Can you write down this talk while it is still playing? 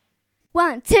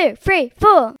1, 2, 3,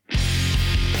 4.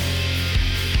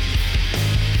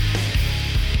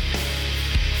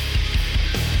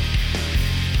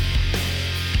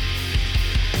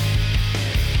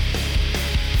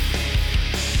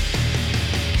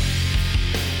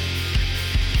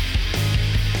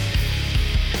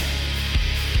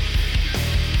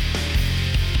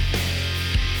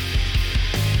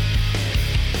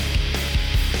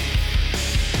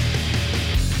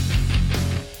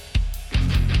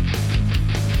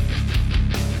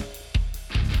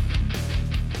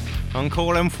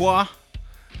 Encore une fois,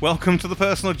 welcome to the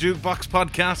Personal Jukebox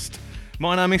Podcast.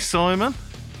 My name is Simon.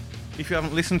 If you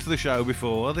haven't listened to the show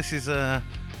before, this is a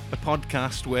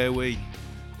podcast where we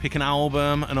pick an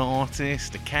album, an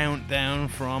artist, a countdown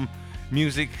from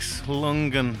music's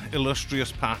long and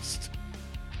illustrious past,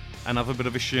 and have a bit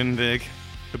of a shindig,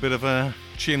 a bit of a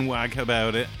chin wag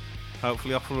about it.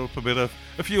 Hopefully offer up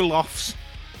a few laughs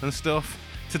and stuff.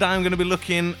 Today I'm going to be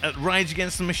looking at Rage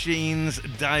Against the Machine's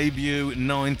debut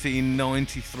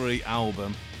 1993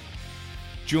 album.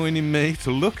 Joining me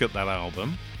to look at that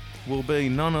album will be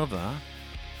none other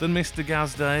than Mr.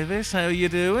 Gaz Davis. How are you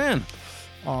doing?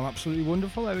 Oh, I'm absolutely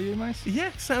wonderful. How are you, mate?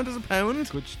 Yeah, sound as a pound.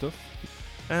 Good stuff.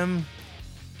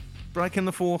 Breaking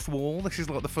the fourth wall. This is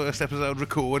like the first episode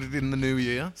recorded in the new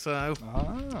year, so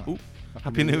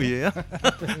Happy New Year.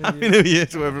 Happy New Year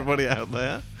to everybody out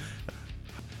there.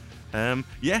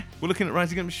 Yeah, we're looking at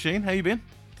Rage Against the Machine. How you been?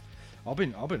 I've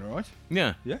been alright.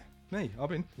 Yeah. Yeah, me. I've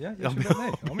been. Yeah, I've me.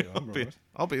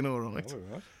 I've been alright.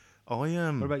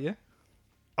 What about you?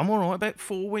 I'm alright. About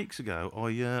 4 weeks ago,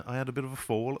 I had a bit of a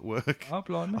fall at work. Oh,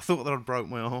 blimey. I thought that I'd broke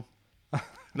my arm.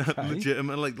 No, Okay.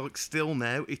 legitimately, like still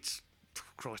now, it's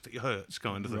Christ, it hurts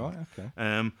kind of thing. Right,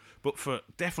 okay. But for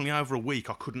definitely over a week,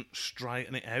 I couldn't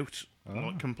straighten it out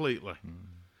like completely,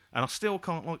 and I still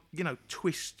can't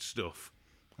twist stuff.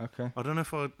 Okay. I don't know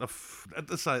if at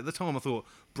the time I thought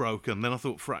broken, then I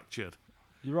thought fractured.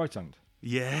 Your right hand?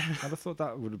 Yeah. I'd have thought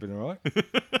that would have been alright.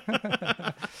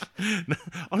 No,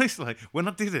 honestly, when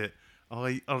I did it,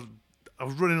 I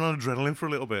was running on adrenaline for a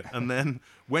little bit, and then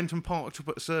went and parked up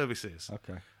at services.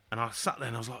 Okay. And I sat there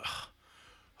and I was like,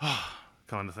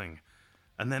 kind of thing.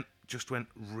 And then just went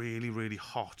really, really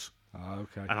hot. Oh,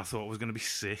 okay. And I thought I was going to be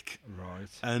sick. Right.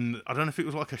 And I don't know if it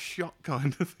was like a shock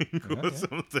kind of thing or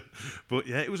something. But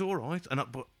yeah, it was all right.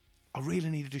 But I really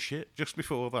needed a shit just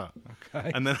before that.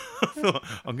 Okay. And then I thought,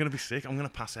 I'm going to be sick. I'm going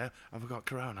to pass out. Have I got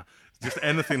corona? Just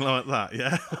anything like that,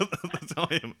 yeah, at the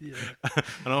time. Yeah.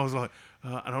 And I was like,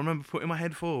 and I remember putting my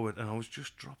head forward and I was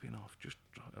just dropping off.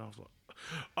 And I was like,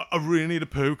 I really need a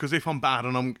poo because if I'm bad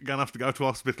and I'm going to have to go to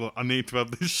hospital, I need to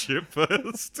have this shit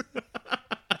first.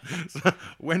 So I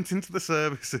went into the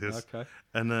services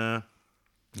and,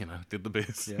 did the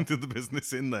did the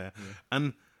business in there. Yeah.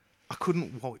 And I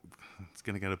couldn't wipe, it's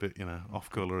going to get a bit, off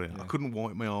colour here. Yeah. I couldn't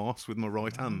wipe my arse with my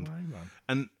right hand. Way,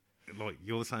 and like,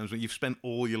 you're the same as me. You've spent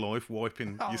all your life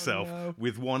wiping yourself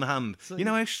with one hand. So you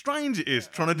know how strange it is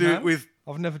trying to do it with...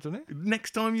 I've never done it.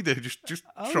 Next time you do, just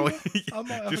try. I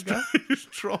might have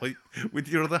just try with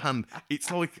your other hand.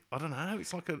 It's like, I don't know,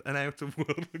 it's like an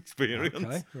out-of-world experience.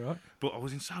 Okay, right. But I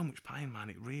was in so much pain,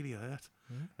 man. It really hurt.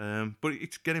 But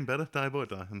it's getting better day by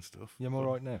day and stuff. Yeah, I'm all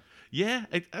right now. Yeah,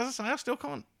 as I say, I still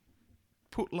can't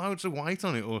put loads of weight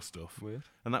on it or stuff. Weird.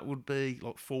 And that would be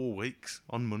like 4 weeks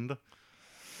on Monday.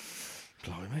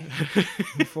 Blimey.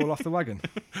 You fall off the wagon?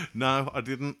 No, I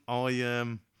didn't.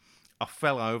 I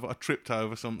fell over. I tripped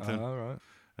over something. Oh,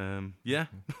 right. Yeah,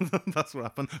 that's what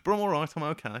happened. But I'm all right. I'm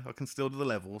okay. I can still do the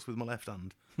levels with my left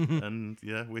hand. And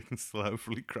yeah, we can still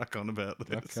hopefully crack on about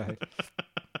this. Okay.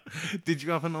 Did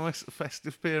you have a nice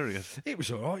festive period? It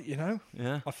was all right,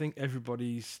 Yeah. I think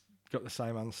everybody's got the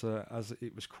same answer as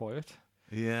it was quiet.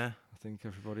 Yeah. I think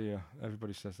everybody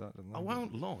says that, doesn't they? I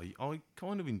won't lie. I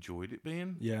kind of enjoyed it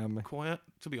being quiet,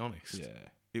 to be honest. Yeah.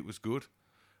 It was good.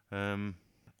 I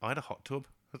had a hot tub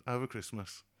over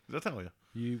Christmas. Did I tell you?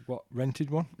 You rented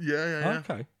one? Yeah.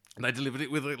 Okay. And they delivered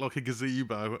it with like a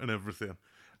gazebo and everything.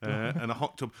 And a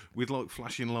hot tub with like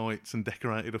flashing lights and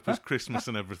decorated up as Christmas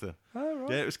and everything. Oh,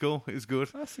 right. Yeah, it was cool. It was good.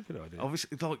 That's a good idea.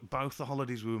 Obviously, like both the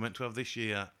holidays we were meant to have this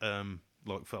year,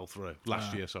 fell through.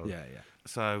 Last year, sorry. Yeah.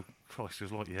 So Christ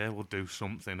was like, yeah, we'll do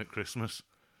something at Christmas.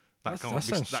 That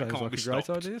sounds like a great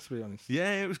idea, to be honest.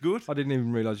 Yeah, it was good. I didn't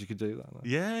even realise you could do that.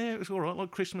 Yeah, it was all right.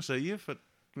 Like Christmas Eve at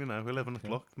 11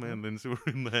 o'clock. Me and Lindsay were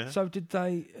in there. So did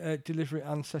they deliver it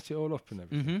and set it all up and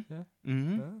everything? Mm-hmm. Yeah.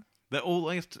 Mm-hmm.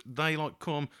 Yeah. They like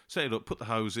come, set it up, put the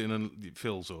hose in, and it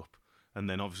fills up. And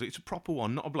then obviously it's a proper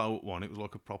one, not a blow up one. It was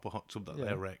like a proper hot tub that they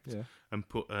erect and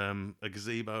put a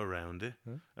gazebo around it.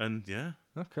 And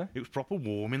okay, it was proper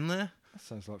warm in there. That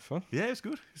sounds like fun. Yeah, it's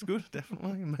good. It's good,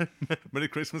 definitely. Merry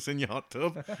Christmas in your hot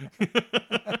tub.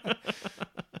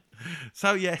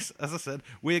 So, yes, as I said,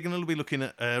 we're going to be looking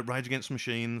at Rage Against the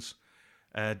Machine's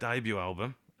debut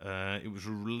album. It was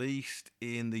released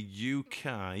in the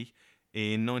UK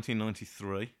in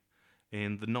 1993,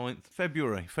 in the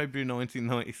February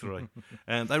 1993.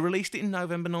 They released it in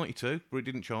November 92, but it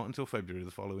didn't chart until February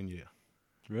the following year.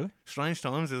 Really? Strange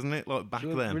times, isn't it? Like back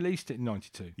So then. Released it in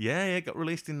 92. Yeah, it got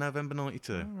released in November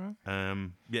 92. All right.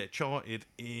 Yeah, it charted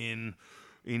in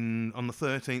on the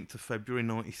 13th of February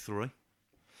 93.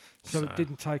 So it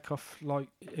didn't take off like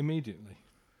immediately.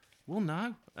 Well,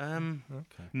 no.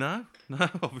 Okay. No,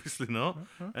 obviously not.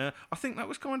 I think that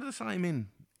was kind of the same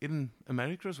in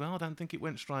America as well. I don't think it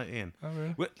went straight in. Oh,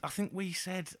 really? Well, I think we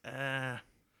said,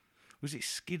 was it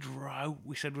Skid Row?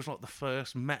 We said was like the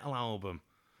first metal album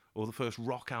or the first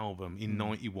rock album in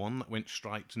 91 that went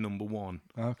straight to number one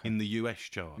Okay. in the US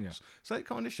charts. Yeah. So it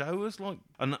kind of shows like,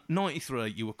 and 93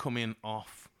 you were coming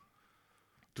off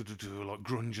like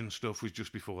grunge and stuff was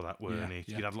just before that, weren't Yeah, it?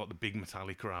 yeah. You'd have like the Big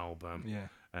Metallica album. Yeah.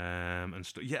 And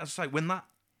stuff. Yeah, as I say, when that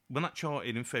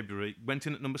charted in February, went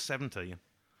in at number 17.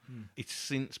 It's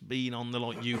since been on the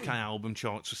like UK album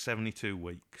charts for 72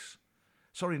 weeks.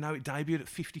 Sorry, no, it debuted at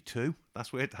 52.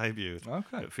 That's where it debuted.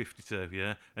 Okay. At 52,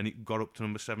 yeah, and it got up to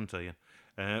number 17.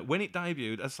 When it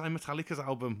debuted, as I say, Metallica's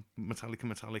album,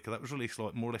 Metallica, that was released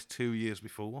like more or less 2 years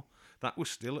before. That was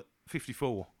still at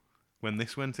 54 when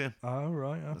this went in. Oh,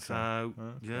 right. Okay. So,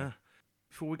 Okay. yeah.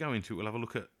 Before we go into it, we'll have a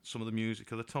look at some of the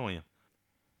music of the time.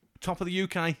 Top of the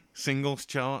UK singles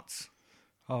charts.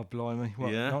 Oh, blimey.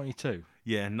 What, Yeah. 92?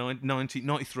 Yeah,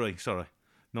 93, sorry.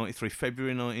 93,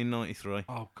 February 1993.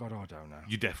 Oh, God, I don't know.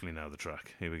 You definitely know the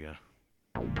track. Here we go.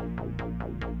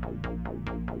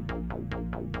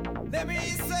 Let me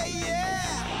say yeah.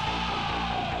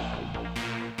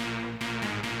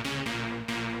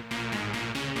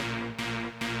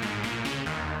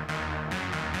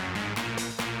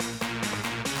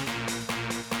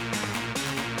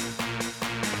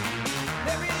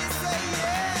 Let me say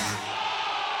yeah.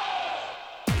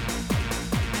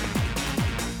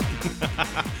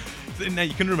 Now,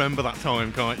 you can remember that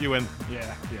time, can't you? When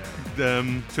Yeah,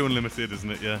 yeah. Two Unlimited,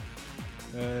 isn't it? Yeah.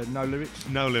 No lyrics?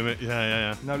 No Limit,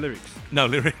 yeah. No lyrics. No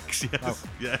lyrics, yes. Oh.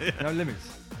 Yeah. No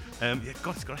limits. Yeah,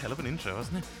 God, it's got a hell of an intro,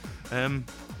 hasn't it? Can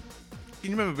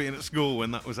you remember being at school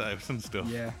when that was out and stuff?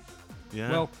 Yeah. Yeah.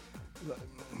 Well,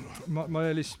 my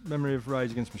earliest memory of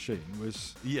Rage Against the Machine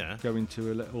was yeah. going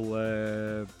to a little,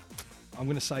 I'm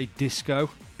going to say disco,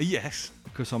 Yes.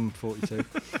 because I'm 42.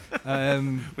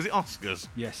 Was it Oscars?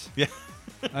 Yes. Yeah.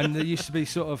 And there used to be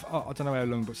sort of, I don't know how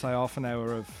long, but say half an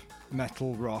hour of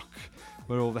metal rock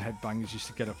where all the headbangers used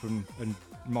to get up and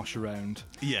mosh around.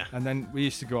 Yeah. And then we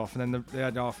used to go off, and then they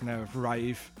had half an hour of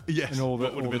rave. Yes, And all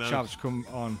what would the have been chaps come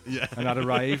on Yeah. and had a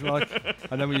rave, like.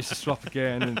 And then we used to swap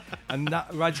again. And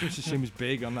that Rage Against the Machine was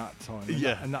big on that time. And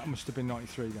Yeah. and that must have been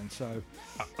 93 then, so.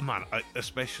 Man,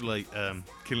 especially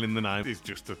Killing the Name is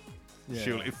just a... Yeah.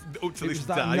 Surely, up to It this was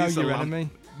that day, Know it's a Your lamp- Enemy.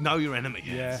 Know Your Enemy,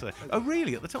 yeah. Yeah. So, oh,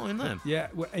 really? At the time then? Yeah,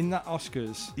 well, in that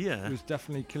Oscars, Yeah. it was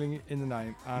definitely Killing It in the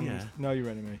Name and Yeah. Know Your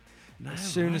Enemy. No, As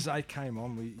soon right. as they came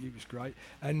on, it was great.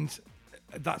 And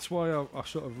that's why I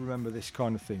sort of remember this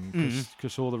kind of thing,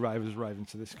 because all the ravers raving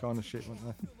to this kind of shit, weren't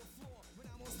they?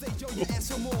 Stage, yo, you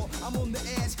ask for more. I'm on the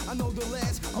edge. I know the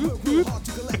ledge. I work real hard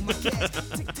to collect my cash.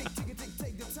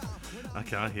 Take the time.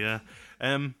 Okay, yeah.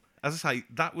 As I say,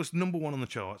 that was number one on the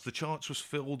charts. The charts was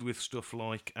filled with stuff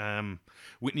like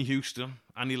Whitney Houston,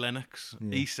 Annie Lennox,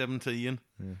 E17,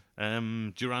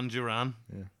 Duran Duran,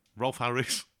 Rolf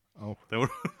Harris. Oh, They were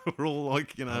all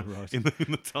like, you know, Oh, right. in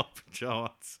the top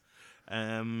charts.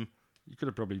 you could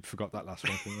have probably forgot that last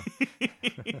one, couldn't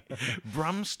you?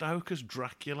 Bram Stoker's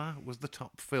Dracula was the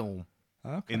top film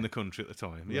Okay. in the country at the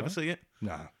time. You ever Right. see it?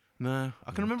 No. No,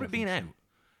 I can remember it being out.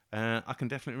 don't I can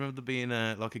definitely remember there being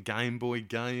like a Game Boy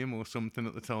game or something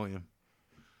at the time,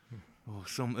 or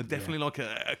some definitely like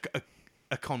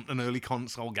an early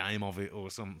console game of it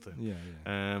or something.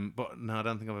 Yeah. But no, I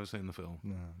don't think I've ever seen the film.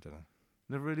 No, I don't know.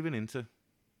 Never really been into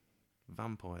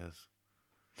vampires.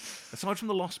 Aside from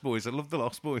the Lost Boys, I love the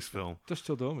Lost Boys film. Dust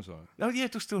Till Dawn was alright. Oh yeah,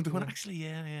 just still doing. Actually,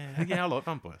 yeah. I like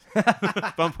vampires.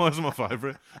 Vampires are my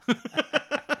favourite.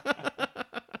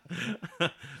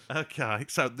 Okay,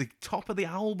 so the top of the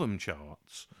album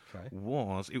charts Okay.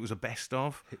 was a best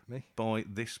of Hit me. by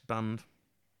this band.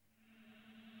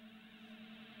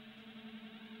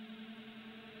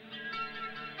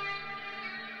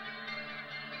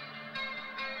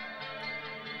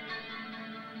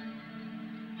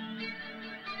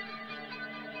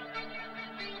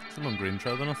 It's a longer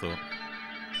intro than I thought.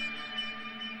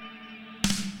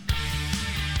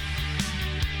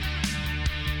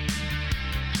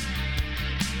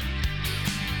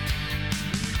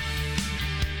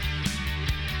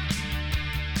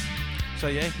 So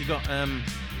yeah, you got you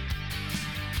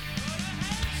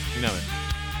know it.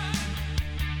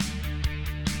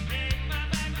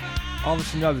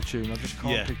 Obviously know the tune. I just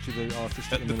can't Yeah. picture the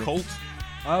artist. At the The minute. Cult.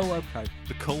 Oh, okay.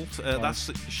 The Cult.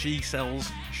 That's She Sells.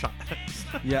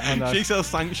 Yeah, I know. She Sells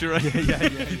Sanctuary.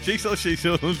 Yeah. She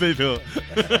sells people.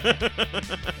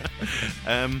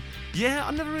 Yeah,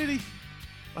 I don't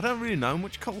really know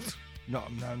much Cult. No,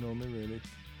 normally really.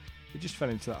 It just fell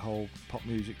into that whole pop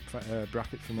music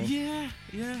bracket for me. Yeah.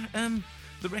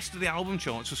 The rest of the album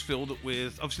charts was filled up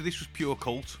with. Obviously, this was pure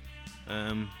Cult.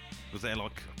 Was there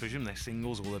like I presume their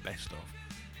singles or their best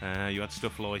of. You had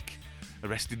stuff like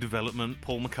Arrested Development,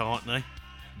 Paul McCartney,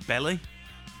 Belly,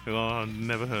 who I've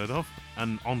never heard of,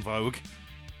 and On Vogue.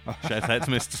 Shout out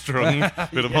to Mr. Strong,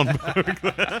 bit of On Vogue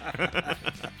there.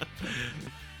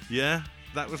 Yeah,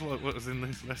 that was like what was in the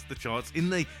rest of the charts. In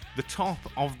the top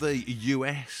of the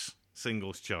US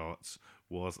singles charts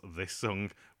was this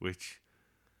song, which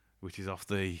is off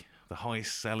the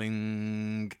highest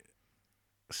selling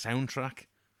soundtrack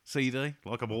CD,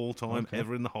 like of all time,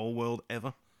 ever in the whole world,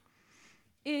 ever.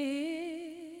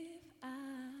 If I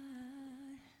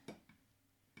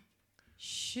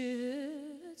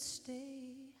should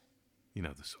stay, You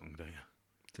know the song, do you?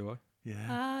 Do I? Yeah.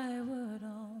 I would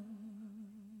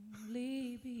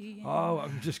only be Oh,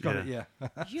 I've just got Yeah.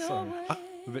 it. Yeah. your Sorry. way.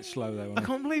 A bit slow there. I Wasn't it?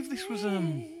 can't believe this was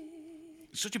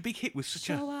such a big hit with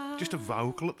such just a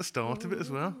vocal at the start of it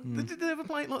as well. Did they ever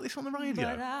play it like this on the radio?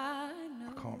 But I know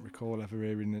I can't recall ever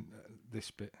hearing this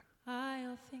bit.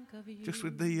 I'll think of you. Just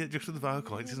with the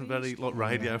vocal, it isn't very like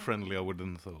radio friendly. I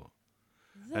wouldn't have thought.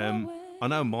 I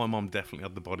know my mum definitely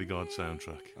had the Bodyguard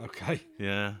soundtrack. Okay.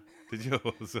 Yeah, did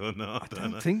yours or not? I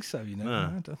don't think so. You know, No.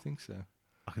 no, I don't think so.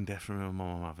 I can definitely remember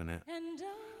my mum having it. And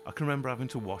I can remember having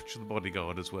to watch the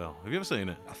Bodyguard as well. Have you ever seen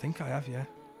it? I think I have. Yeah.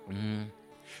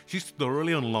 She's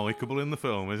thoroughly unlikable in the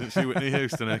film, isn't she, Whitney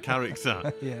Houston, her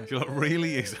character? Yeah. She like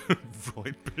really is a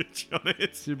right bitch on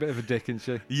it. She's a bit of a dick, isn't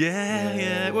she?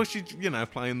 Yeah. Well, she's, playing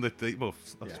I Yeah.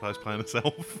 suppose playing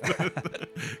herself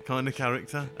kind of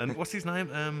character. And what's his name?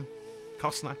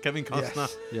 Costner, Kevin Costner.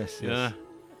 Yes. Yeah.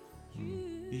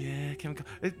 Yeah, Kevin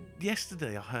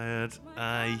yesterday I heard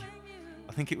I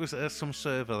think it was some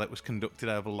survey that was conducted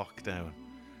over lockdown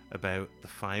about the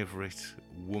favourite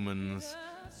woman's,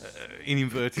 in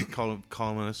inverted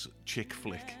commas, chick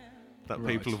flick that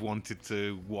Right. people have wanted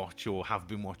to watch or have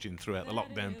been watching throughout the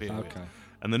lockdown period. Okay.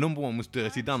 And the number one was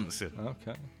Dirty Dancing,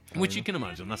 Okay. which you can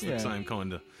imagine, that's Yeah. the same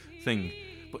kind of thing.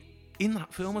 But in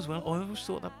that film as well, I always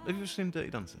thought that, have you ever seen Dirty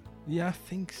Dancing? Yeah, I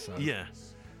think so. Yeah.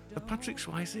 Patrick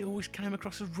Swayze always came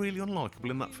across as really unlikable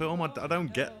in that film. I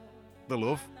don't get the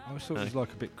love. I always thought it was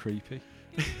like a bit creepy.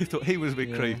 I thought he was a bit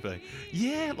Yeah. creepy.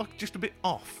 Yeah, like just a bit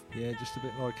off. Yeah, just a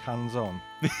bit like hands-on.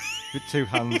 A bit too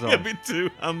hands-on. Yeah, a bit too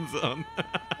hands-on.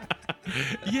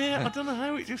 Yeah, I don't know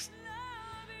how it just...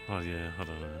 Oh yeah, I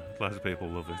don't know. Loads of people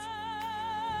love it. I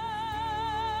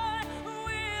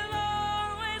will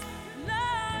always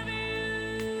love you.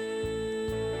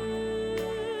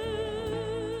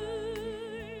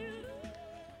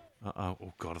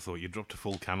 Oh God, I thought you dropped a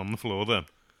full can on the floor then.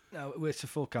 No, it's a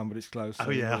full can, but it's close. Oh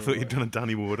yeah, I thought you'd done a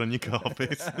Danny Ward on your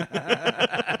carpet. Do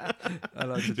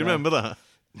you remember that?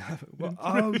 Well,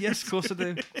 oh yes, of course I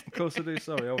do. Of course I do.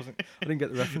 Sorry, I didn't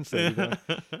get the reference there. Did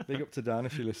I? Big up to Dan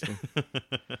if you're listening.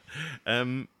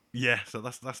 Yeah, so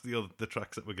that's the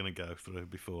tracks that we're going to go through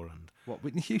beforehand. What,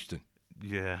 Whitney Houston?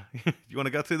 Yeah. You want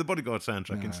to go through the Bodyguard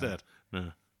soundtrack No. instead?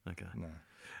 No. Okay. No.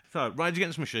 So, Rage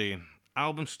Against the Machine.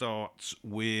 Album starts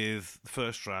with the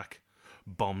first track,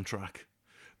 Bomb Track.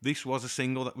 This was a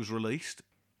single that was released.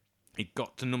 It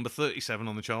got to number 37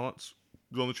 on the charts.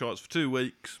 It was on the charts for 2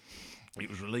 weeks. It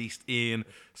was released in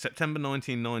September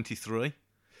 1993.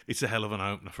 It's a hell of an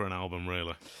opener for an album,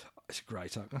 really. It's a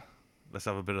great opener. Let's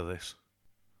have a bit of this.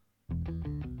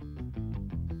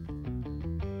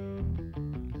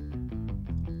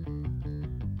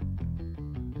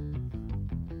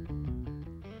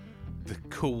 The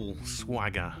cool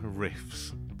swagger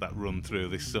riffs that run through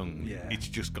this song. Yeah. It's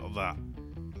just got that.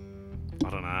 I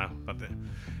don't know.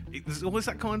 There's always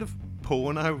that kind of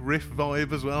porno riff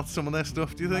vibe as well to some of their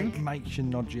stuff, do you think? Makes you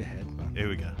nod your head, man. Here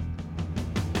we go.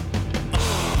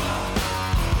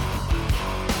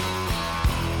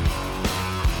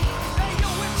 Hey yo,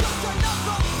 it's just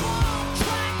another bomb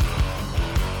track.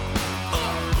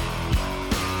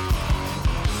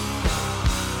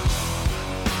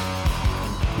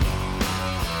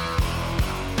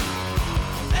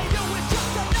 Hey yo, it's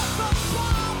just another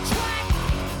bomb track.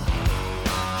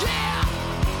 Yeah.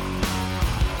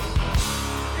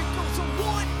 It goes a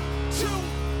 1,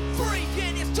 2, 3,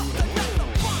 and it's just another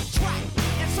bomb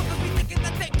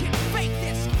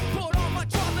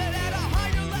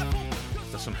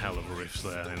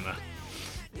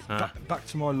Back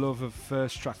to my love of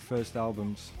first track, first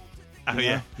albums. Oh You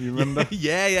yeah, know? You remember?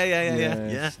 yeah.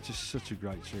 It's just such a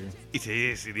great tune. It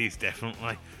is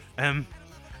definitely.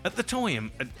 At the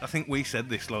time, I think we said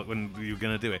this like when you were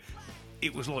going to do it.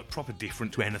 It was like proper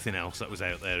different to anything else that was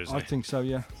out there, isn't I it? think so,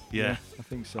 yeah. Yeah. I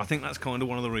think so. I think that's kind of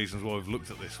one of the reasons why we've looked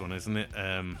at this one, isn't it?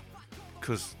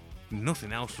 Because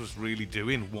nothing else was really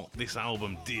doing what this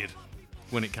album did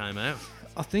when it came out.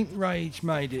 I think Rage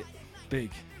made it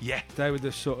big. Yeah. They were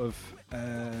the sort of,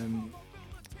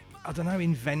 I don't know,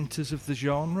 inventors of the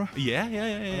genre.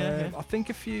 Yeah. I think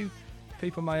a few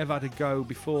people may have had a go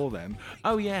before them.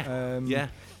 Oh, yeah. Yeah.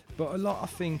 But a lot, I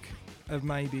think, have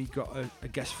maybe got a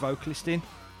guest vocalist in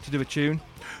to do a tune,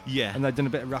 Yeah. and they've done a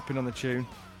bit of rapping on the tune,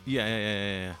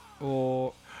 Yeah.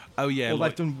 or Oh, yeah. or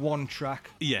like- they've done one track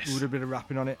Yes. with a bit of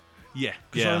rapping on it. Yeah.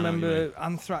 Because Yeah, I know what you mean. remember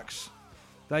Anthrax,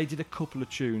 they did a couple of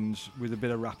tunes with a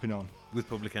bit of rapping on. With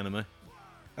Public Enemy.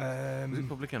 Was it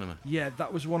Public Enemy? Yeah,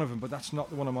 that was one of them, but that's not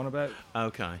the one I'm on about.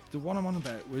 Okay. The one I'm on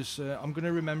about was, I'm going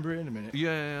to remember it in a minute.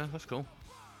 Yeah, that's cool.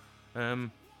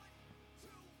 Hang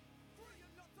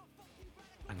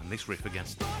on, this riff again.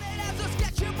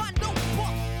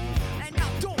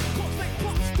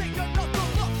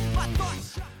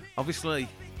 Obviously,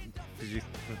 did you?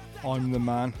 I'm the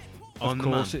Man. I'm Of the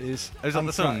course Man. it is. Oh, is that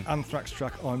the song? Anthrax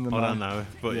track, I'm the I Man. don't know,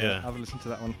 but yeah. Have a listen to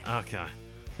that one. Okay.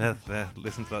 There,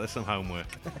 listen to that. There's some homework.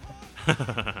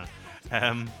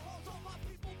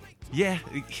 Yeah,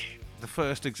 the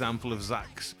first example of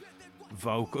Zach's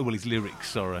vocal, well, his lyrics,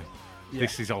 sorry. Yeah.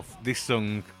 This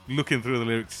song, looking through the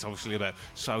lyrics, it's obviously about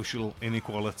social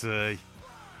inequality,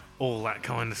 all that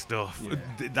kind of stuff.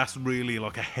 Yeah. That's really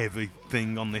like a heavy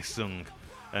thing on this song.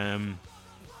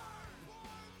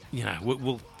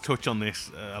 We'll touch on this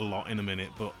a lot in a minute,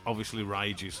 but obviously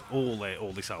Rage is all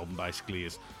this album basically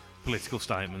is political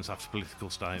statements after political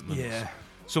statements. Yeah.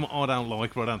 Some I don't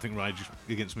like, but I don't think Rage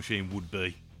Against the Machine would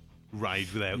be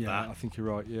Rage without Yeah, I that. think you're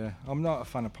right, yeah. I'm not a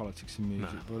fan of politics in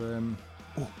music, but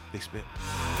Oh, this bit.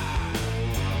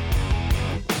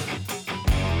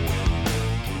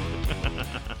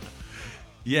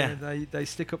 Yeah. they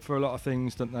stick up for a lot of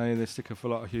things, don't they? They stick up for a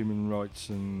lot of human rights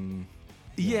and...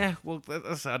 Yeah, well,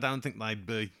 I don't think they'd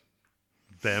be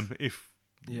them if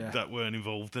Yeah. that weren't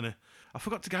involved in it. I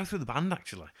forgot to go through the band,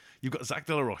 actually. You've got Zach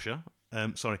De La Rocha,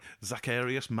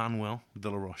 Zacharias Manuel De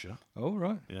La Rocha, Oh,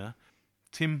 right. yeah.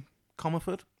 Tim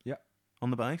Comerford Yeah.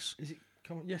 on the bass, Is it...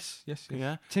 Come on, yes.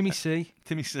 yeah. Timmy C.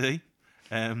 Timmy C,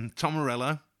 Tom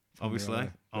Morello, obviously,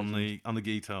 Morello, on the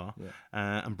guitar,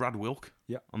 Yeah. and Brad Wilk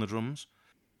Yeah. on the drums.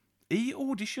 He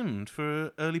auditioned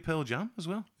for early Pearl Jam as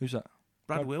well. Who's that?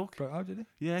 Brad Wilk. Oh, did he?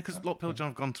 Yeah, because a lot of Pearl Jam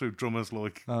have gone through drummers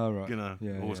like, Oh, right.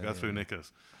 always Yeah, go through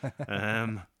knickers.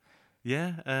 He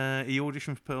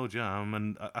auditioned for Pearl Jam,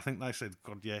 and I think they said,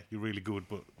 God, yeah, you're really good,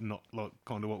 but not like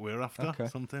kind of what we're after, Okay.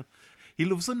 something. He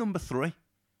loves the number 3.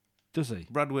 Does he?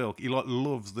 Brad Wilk, he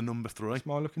loves the number 3. It's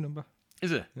my looking number.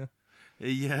 Is it? Yeah.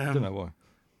 He, I don't know why.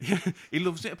 he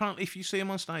loves it. Apparently, if you see him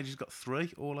on stage, he's got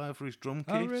 3 all over his drum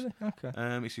kit. Oh, really? Okay.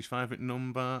 It's his favourite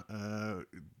number. I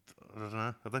don't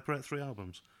know. Have they put out 3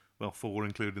 albums? Well, 4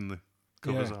 including the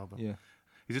covers album. Yeah.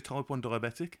 He's a type 1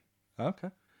 diabetic. Okay.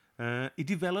 He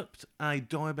developed a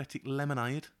diabetic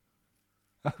lemonade.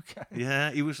 Okay.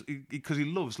 Yeah, because he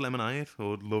loves lemonade,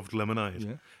 or loved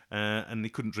lemonade, Yeah. and he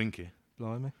couldn't drink it.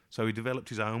 Blimey. So he developed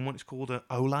his own one. It's called a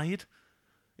Olaid.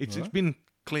 It's Right. been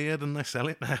cleared and they sell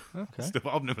it now. Okay. Stuff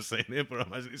I've never seen it, but I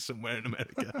imagine it's somewhere in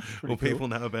America. Pretty Or people cool.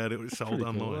 know about it, or it's sold Pretty cool,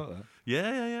 online. like that.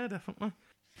 Yeah, definitely.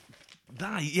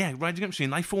 Rage Against the Machine,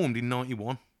 they formed in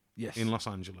 91 Yes. in Los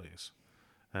Angeles.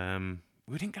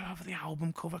 We didn't go over the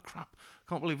album cover, crap.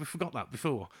 Can't believe we forgot that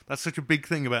before. That's such a big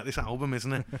thing about this album,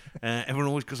 isn't it? Everyone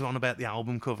always goes on about the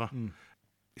album cover.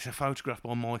 It's a photograph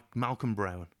by Malcolm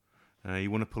Brown. He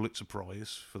won a Pulitzer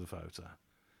Prize for the photo.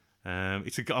 I'm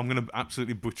going to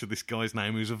absolutely butcher this guy's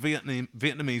name. He was a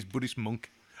Vietnamese Buddhist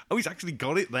monk. Oh, he's actually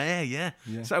got it there, yeah.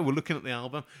 So we're looking at the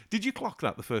album. Did you clock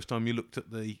that the first time you looked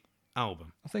at the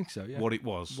album? I think so, yeah. What it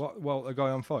was? Well, a guy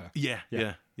on fire? Yeah.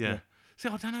 Yeah. See,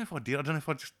 I don't know if I did. I don't know if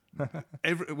I just...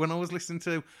 when I was listening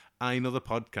to another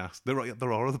podcast, there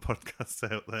are other podcasts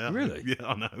out there. Really? Yeah,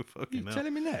 I know. Fucking You're hell.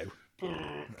 telling me now?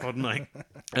 Pardon me.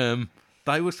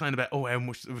 They were saying about how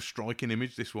much of a striking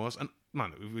image this was, and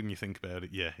man, when you think about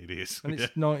it, yeah, it is. And Yeah.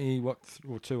 it's 90,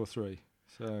 or 2 or 3.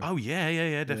 So Oh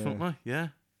yeah, definitely, yeah.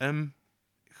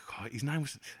 God, his name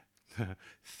was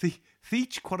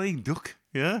Theech Quarry Duck,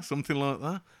 yeah, something like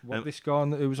that. what, this guy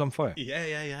who was on fire?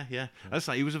 Yeah. As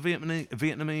I say, he was a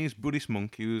Vietnamese Buddhist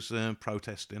monk. He was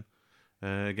protesting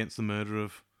against the murder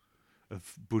of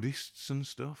Buddhists and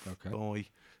stuff Okay. by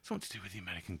something to do with the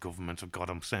American government. Oh God,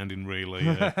 I'm sounding really.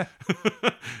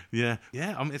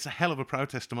 Yeah. I mean, it's a hell of a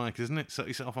protest to make, isn't it? Set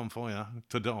yourself on fire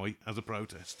to die as a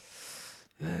protest.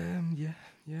 Yeah.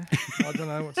 I don't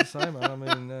know what to say, man. I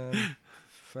mean,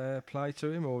 fair play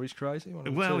to him, or he's crazy. One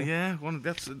of the Well, two. yeah.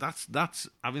 That's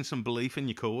having some belief in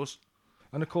your cause.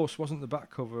 And of course, wasn't the back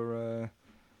cover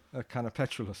a can of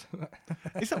petrol or something?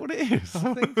 Is that what it is?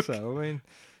 I think so. I mean,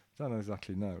 don't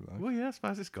exactly know. Like, Well, yeah, I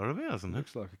suppose it's got to be, hasn't it?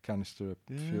 looks like a canister of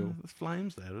Yeah, fuel. there's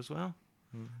flames there as well.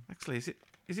 Actually, is it?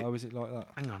 Oh, is it like that?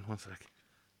 Hang on, one sec.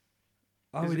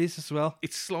 Oh, Is it is as well.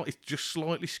 It's just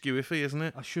slightly skewy, isn't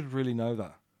it? I should really know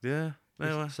that. Yeah. There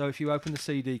we are. So if you open the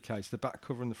CD case, the back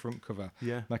cover and the front cover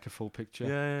Yeah. make a full picture.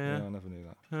 Yeah. I never knew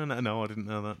that. No, I didn't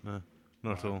know that. No,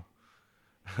 not at all.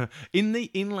 In the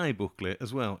inlay booklet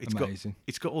as well, Amazing.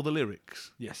 It's got all the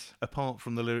lyrics, Yes. apart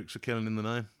from the lyrics of Killing in the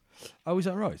Name. Oh, is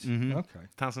that right? Mhm. Okay.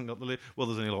 It hasn't got the lyrics. Well,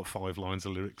 there's only like 5 lines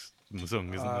of lyrics in the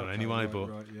song, isn't there? Okay, Anyway, right, but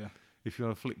right, yeah. if you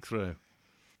want to flick through,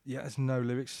 Yeah, there's no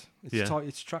lyrics. It's Yeah. tight.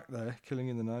 It's tracked there, Killing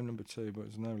in the Name, number 2, but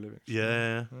there's no lyrics.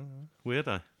 yeah, weird,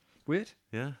 eh? Weird.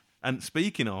 Yeah. And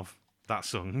speaking of that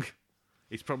song,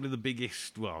 it's probably the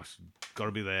biggest. Well, it's got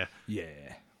to be their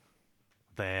Yeah.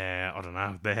 I don't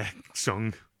know, their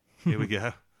song. Here we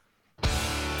go.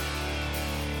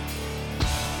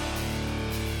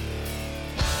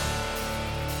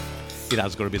 It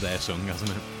has got to be their song,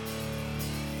 hasn't it?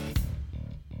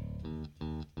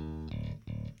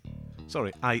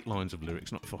 Sorry, 8 lines of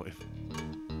lyrics, not 5.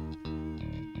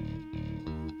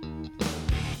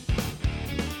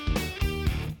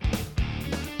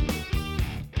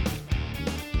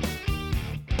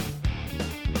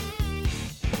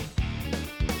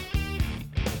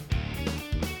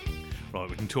 Right,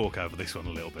 we can talk over this one a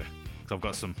little bit. 'Cause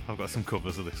I've got some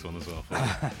covers of this one as well.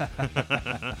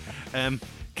 For you.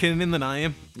 Killing in the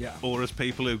Name, Yeah. or as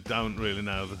people who don't really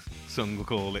know the song will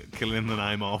call it, Killing in the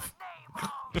Name of.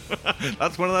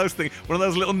 That's one of those things, one of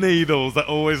those little needles that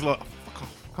always like fuck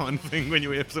off kind of thing when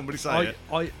you hear somebody say it.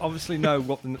 I obviously know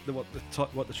what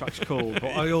the track's called,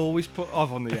 but I always put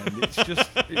 "of" on the end.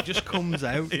 It just comes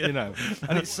out, you know,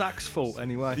 and it's Zach's fault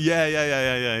anyway.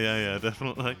 Yeah,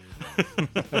 definitely.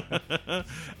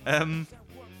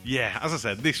 Yeah, as I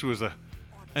said, this was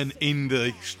an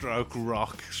indie stroke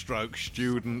rock stroke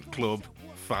student club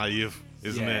fave,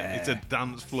 isn't Yeah. it? It's a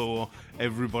dance floor.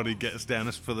 Everybody gets down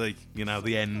as for the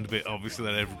the end bit, obviously,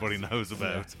 that everybody knows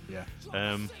about. Yeah.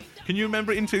 Can you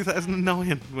remember it in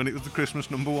 2009 when it was the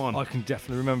Christmas number 1? I can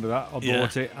definitely remember that. I Yeah.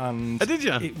 bought it, and Oh, did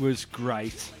ya? It was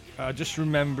great. I just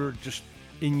remember just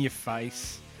in your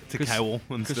face To cowl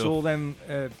and because stuff. all them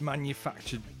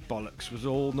manufactured bollocks was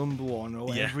all number 1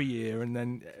 Yeah. every year, and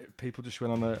then people just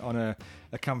went on a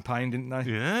campaign, didn't they?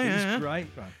 Yeah, it yeah. was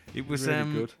great, man. It was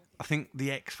really good. I think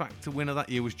the X Factor winner that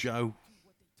year was Joe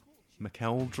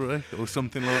McElderry or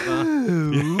something like that.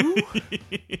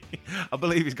 I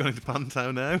believe he's going to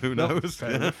Panto now. Who No, knows?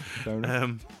 fair enough, fair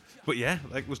enough. But yeah,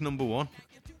 like was number 1.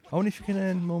 I wonder if you can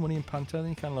earn more money in Panto than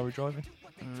you can lorry driving.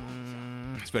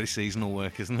 It's very seasonal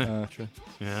work, isn't it? True.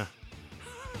 Yeah.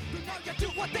 You now you do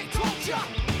what they told ya.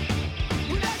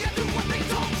 You now you do what they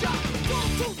told ya.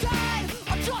 Those who died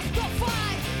are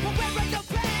justified. But wearing the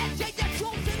badge, yeah, you're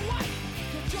chosen white.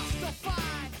 You're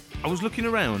justified. I was looking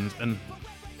around and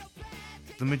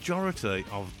the majority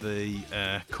of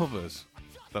the covers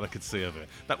that I could see of it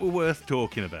that were worth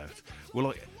talking about were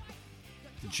like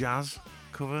jazz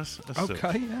covers. As such.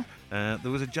 Okay, yeah.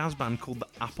 There was a jazz band called the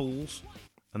Apples,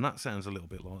 and that sounds a little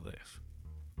bit like this.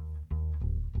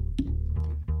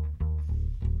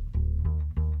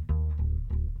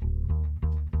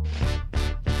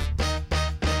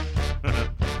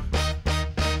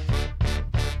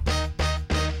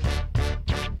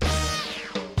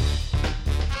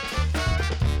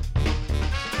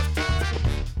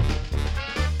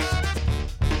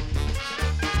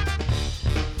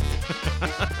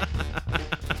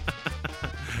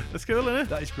 That's cool, isn't it?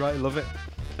 That is great. I love it.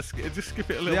 Just skip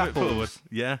it a little bit Apples. forward.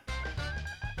 Yeah.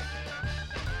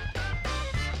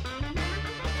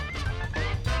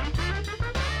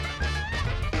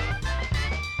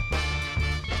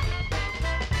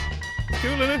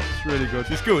 Cool, isn't it? It's really good.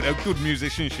 It's good. A good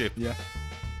musicianship. Yeah.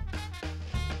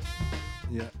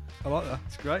 Yeah. I like that.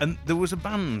 It's great. And there was a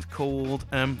band called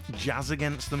Jazz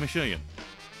Against the Machine.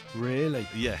 Really?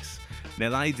 Yes. Now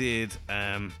they did.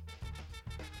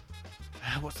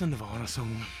 What's the Nirvana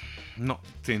song? Not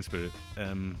Teen Spirit.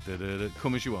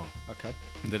 Come As You Are. Okay.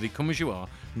 They did Come As You Are.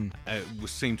 Was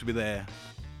seemed to be their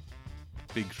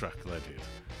big track they did.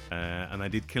 And they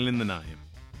did Killing the Name.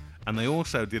 And they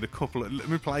also did a couple of. Let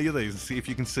me play you these and see if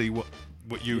you can see what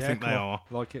you Yeah, think come they on. are.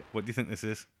 Like it. What do you think this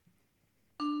is?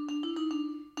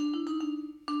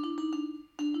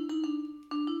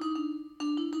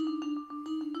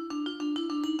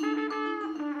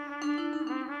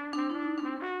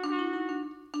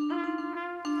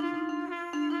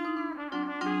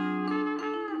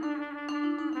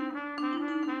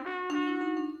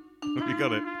 You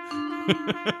got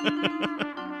it.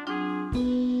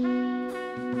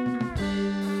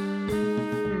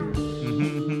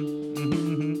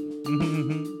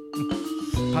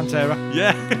 Pantera.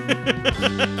 Yeah.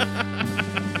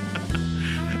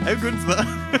 How good's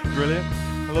that? Brilliant.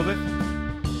 I love it.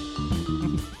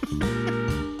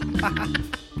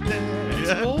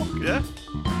 Yeah.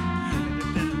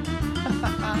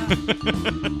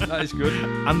 That is good.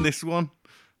 And this one.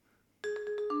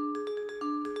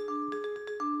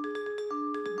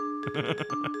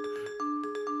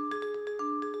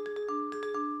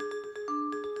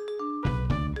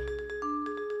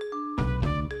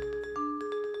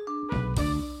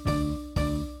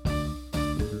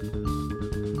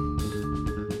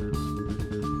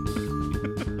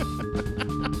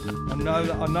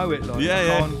 I know it. Like, Yeah, I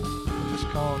yeah. can't. I just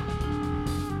can't.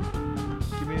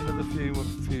 Give me another few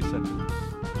seconds.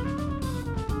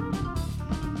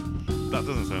 That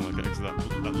doesn't sound like it,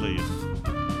 that lead.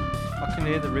 I can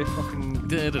hear the riff. I can.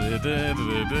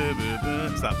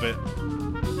 It's that bit.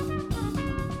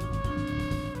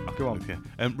 Go on. Okay.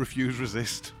 Refuse,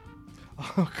 resist.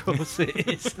 Oh, of course it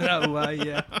is. No way.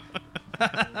 Yeah.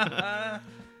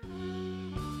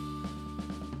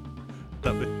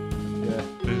 That bit. Yeah.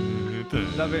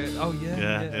 That bit. Oh yeah. Yeah,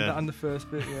 Yeah. yeah. That and the first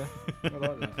bit. Yeah. I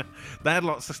like that. They had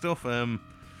lots of stuff,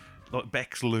 like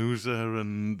Beck's Loser,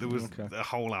 and there was Okay. a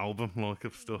whole album like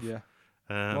of stuff. Yeah.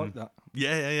 Um, Like that.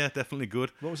 Yeah, definitely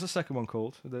good. What was the second one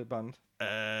called? The band.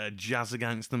 Jazz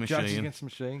Against the Machine. Jazz Against the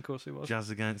Machine. Of course it was. Jazz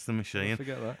Against the I Machine.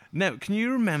 forget that. Now, can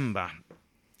you remember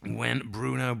when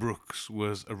Bruno Brooks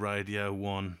was a Radio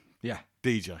 1 Yeah.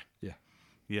 DJ? Yeah.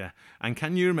 Yeah. And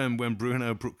can you remember when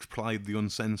Bruno Brooks played the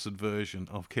uncensored version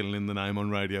of Killing in the Name on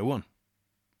Radio 1?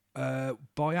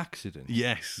 By accident.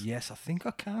 Yes. Yes, I think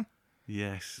I can.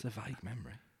 Yes. It's a vague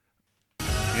memory.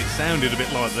 It sounded a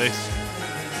bit like this.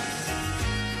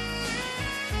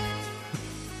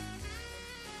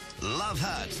 Love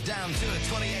Hurts down to a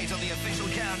 28 on the official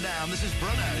countdown. This is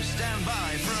Bruno. Stand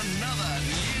by for another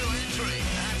new entry.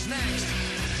 That's next.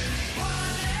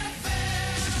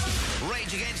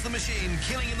 Rage Against the Machine,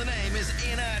 Killing in the Name is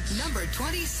in at Number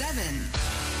 27.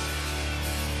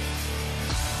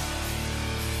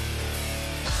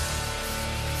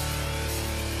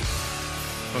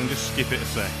 I can just skip it a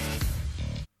sec.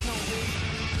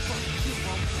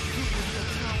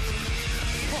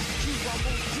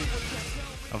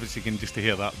 Obviously, you can just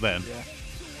hear that then.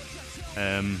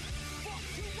 Yeah.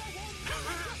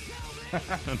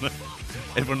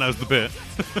 Everyone knows the bit.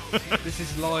 This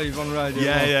is live on radio.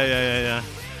 Yeah.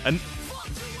 And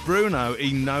Bruno,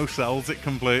 he no-sells it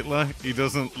completely. He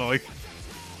doesn't Did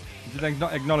they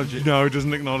not acknowledge it? No, he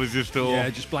doesn't acknowledge it at all. Yeah,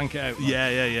 just blank it out. like.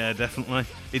 Yeah, definitely.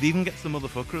 It even gets the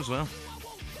motherfucker as well.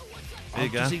 There you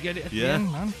go. Does he get it at the Yeah.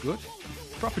 end, man? Good.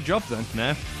 Proper job then.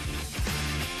 No.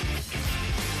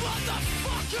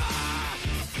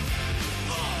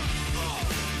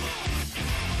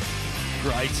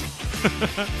 Great.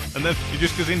 And then he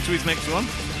just goes into his next one.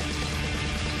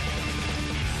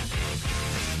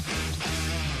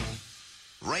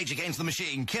 Rage Against the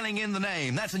Machine, Killing in the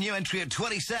Name. That's a new entry at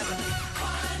 27.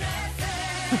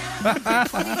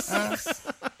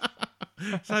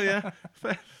 So yeah,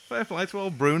 fair play to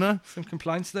old Bruno. Some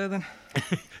complaints there then.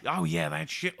 Oh yeah, they had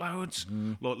shitloads,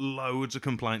 like loads of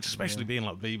complaints, especially being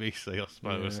like BBC, I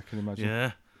suppose. Yeah, I can imagine.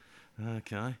 Yeah.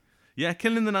 Okay. Yeah,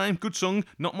 Killing the Name, good song.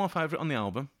 Not my favourite on the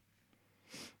album.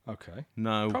 Okay.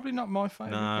 No. Probably not my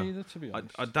favourite No. either, to be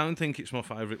honest. I don't think it's my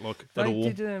favourite, at all.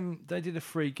 They did a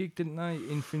free gig, didn't they,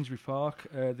 in Finsbury Park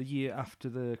the year after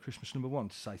the Christmas number one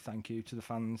to say thank you to the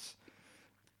fans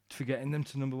for getting them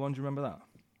to number one. Do you remember that?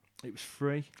 It was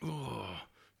free.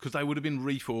 Because they would have been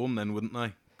reformed then, wouldn't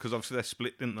they? Because obviously they're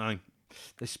split, didn't they?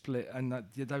 They split, and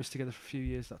they was together for a few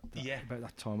years. Yeah. About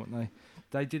that time, weren't they?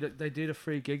 They did a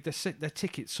free gig. They set their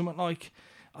tickets, something like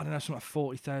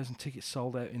 40,000 tickets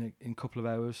sold out in a couple of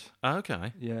hours.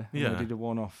 Okay. Yeah, and Yeah. They did a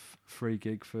one-off free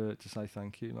gig to say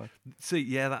thank you. Like, See,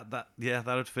 yeah, that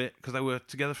would fit because they were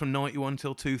together from 91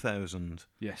 till 2000,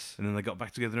 yes, and then they got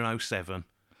back together in 07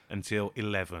 until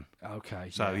 11. okay.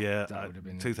 So yeah, that would have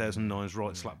been 2009's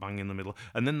right slap bang in the middle,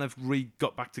 and then they've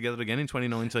got back together again in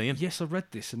 2019. Yes, I read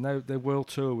this, and their world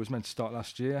tour was meant to start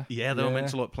last year. Yeah, they were meant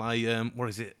to play. What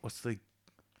is it? What's the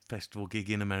festival gig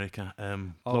in America? that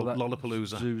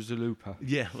Lollapalooza. Zulupa.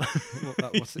 Yeah,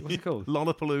 What's it called?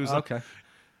 Lollapalooza. Okay.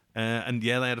 And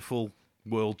yeah, they had a full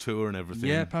world tour and everything.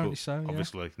 Yeah, apparently but so, yeah.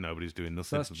 Obviously, nobody's doing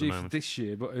So nothing that's at the due for moment. this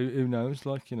year, but who knows?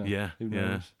 Like, you know. Yeah, Who yeah.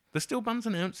 knows? There's still bands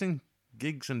announcing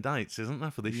gigs and dates, isn't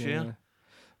there, for this year?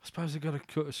 I suppose they've got to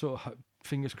cut sort of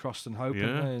fingers crossed and hope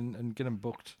Yeah. haven't they, and get them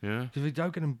booked. Yeah, Because if they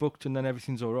don't get them booked and then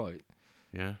everything's all right,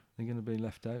 yeah. They're going to be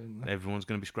left out, aren't they? Everyone's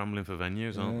going to be scrambling for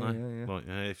venues, aren't Yeah, they? yeah, yeah. Like,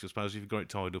 if you suppose if you've got it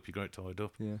tied up, you got it tied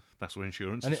up. Yeah. That's what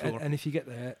insurance And, is for. and if you get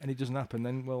there and it doesn't happen,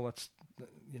 then, well, that's,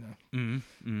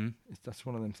 that's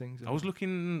one of them things. I was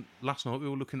looking last night. We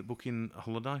were looking at booking a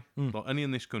holiday, like only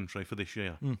in this country for this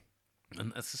year,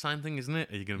 and that's the same thing, isn't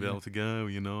it? Are you going to be able to go?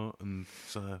 You know, and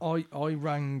so I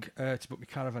rang to book my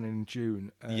caravan in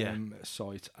June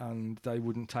site, and they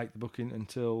wouldn't take the booking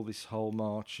until this whole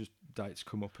March dates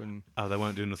come up, and they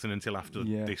won't do nothing until after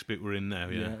this bit we're in now.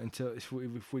 Yeah. until if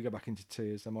we go back into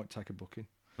tiers, they might take a booking.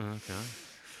 Okay.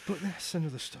 But that's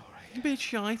another story. A bit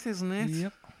shite, isn't it?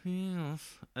 Yep.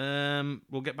 Yes.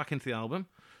 We'll get back into the album.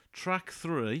 Track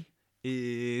 3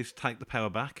 is "Take the Power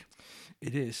Back."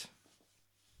 It is.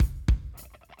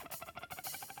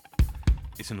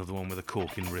 It's another one with a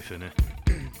corking riff in it.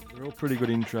 They're all pretty good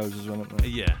intros as well, aren't they?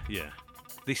 Yeah.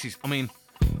 This is, I mean,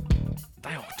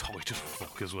 they are tight as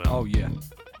fuck as well. Oh yeah.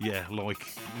 Yeah, like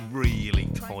really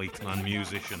tight man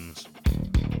musicians.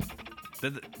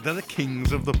 They're the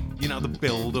kings of the the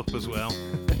build up as well.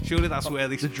 Surely that's where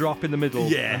they The drop in the middle,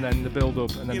 Yeah. and then the build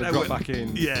up, and then the drop back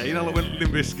in. Yeah, like when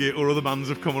Limp Bizkit or other bands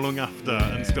have come along after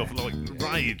and stuff like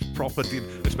Rage proper did,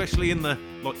 especially in the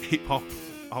like hip hop,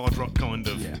 hard rock kind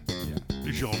of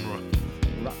genre.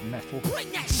 Rap metal.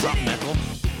 Bring that shit Rap in. metal.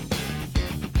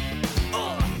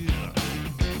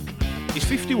 He's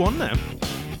 51 now.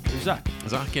 Who's that?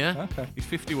 Zach, yeah. Okay. He's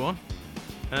 51.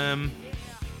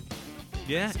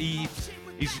 Yeah, his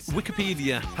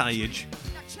Wikipedia page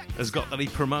has got that he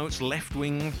promotes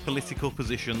left-wing political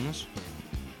positions.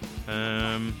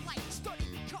 And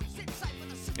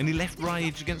he left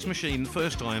Rage Against the Machine the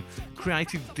first time,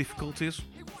 created difficulties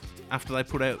after they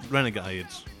put out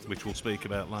Renegades, which we'll speak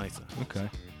about later. Okay.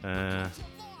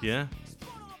 Yeah.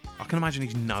 I can imagine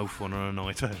he's no fun on a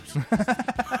night out.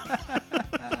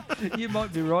 You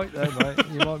might be right there, mate.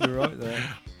 You might be right there.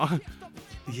 I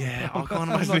can't I'm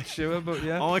imagine. not sure, but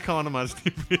yeah. I can't imagine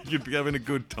you'd be having a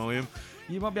good time.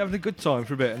 You might be having a good time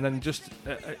for a bit, and then just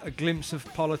a glimpse of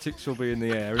politics will be in the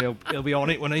air, and he'll be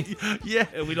on it when he. Yeah,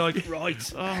 He'll be like,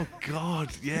 right. oh God,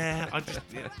 yeah.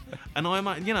 And I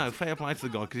might, fair play to the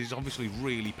guy because he's obviously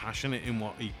really passionate in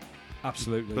what he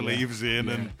Absolutely. believes in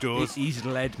and does. He's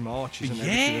led marches and Yeah,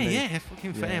 everything. hasn't he? yeah,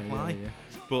 fucking fair play. Yeah.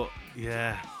 But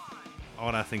yeah,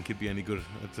 I don't think he'd be any good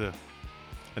at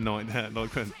a night out, like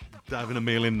having a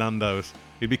meal in Nando's.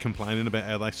 He'd be complaining about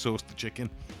how they sourced the chicken.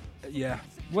 Yeah.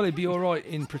 Well, he'd be all right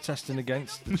in protesting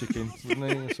against the chicken,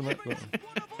 wouldn't he? Or something. But,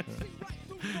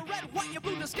 Red, white, and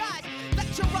blue disguise.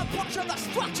 Lecture up, puncture the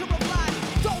structure of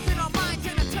life. Don't in our minds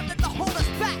and attempting to hold us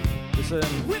back.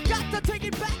 there's We've got to take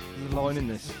it back. a line in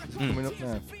this. It's coming up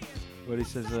now. Where he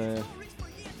says,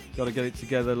 got to get it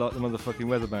together like the motherfucking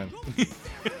weatherman.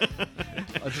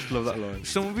 I just love that line.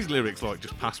 Some of his lyrics like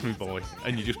just pass me by,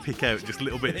 and you just pick out just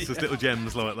little bits, just little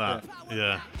gems like that.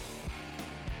 Yeah.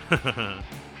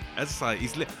 As I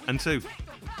say, and to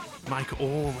make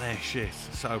all their shit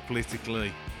so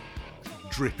politically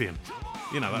dripping,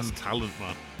 that's talent,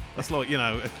 man. That's like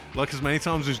like as many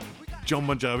times as John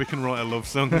Bon Jovi can write a love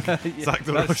song, Zach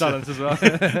De That's talent as well.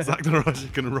 Zach De Rocha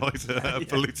can write a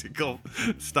political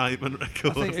statement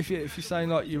record. I think if you're saying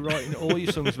like you're writing all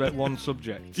your songs about one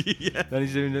subject, Yeah. then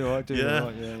he's doing it right. Yeah.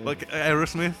 Yeah. Like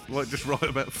Aerosmith, like just write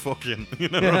about fucking,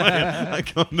 right? That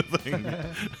kind of thing.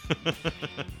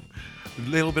 A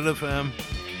little bit of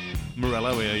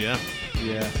Morello here, yeah.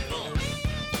 Yeah.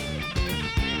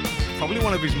 Probably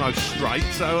one of his most straight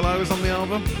solos on the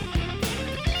album.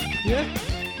 Yeah.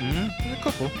 There's a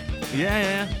couple.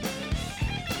 Yeah.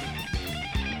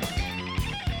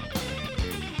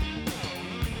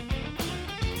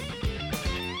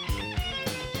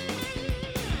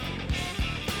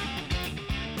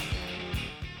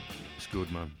 It's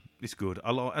good, man. It's good.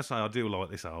 I do like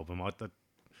this album.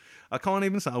 I can't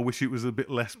even say I wish it was a bit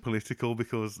less political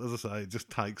because, as I say, it just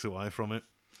takes away from it.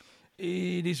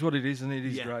 It is what it is, and it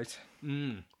is Yeah. great.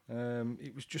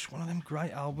 It was just one of them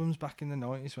great albums back in the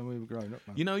 90s when we were growing up,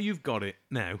 man. You've got it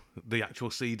now, the actual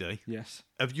CD. Yes.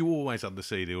 Have you always had the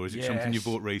CD, or is it something you Yes.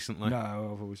 bought recently? No,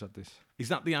 I've always had this. Is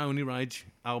that the only Rage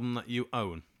album that you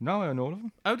own? No, I own all of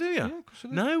them. Oh, do you? Yeah, of course I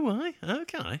do. No way.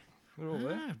 Okay. They're all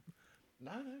there.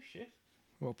 No shit.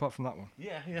 Well, apart from that one.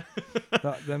 Yeah.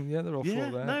 They're all Yeah,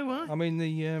 four there. no way. I mean,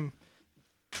 the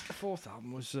fourth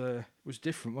album was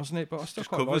different, wasn't it? But I still Just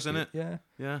quite covers, like innit? it.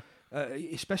 Yeah. Yeah.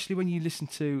 Especially when you listen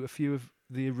to a few of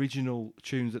the original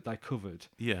tunes that they covered,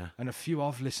 Yeah. and a few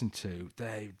I've listened to,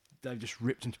 they've just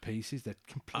ripped them to pieces. They're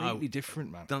completely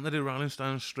different, man. Don't they do Rolling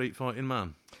Stones Street Fighting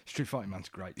Man? Street Fighting Man's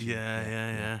great. too.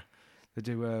 Yeah. They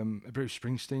do a Bruce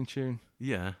Springsteen tune,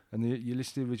 Yeah. and you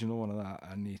listen to the original one of that,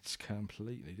 and it's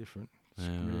completely different. It's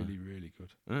really, really good.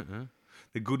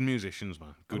 They're good musicians,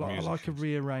 man. Good I musicians. like a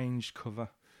rearranged cover.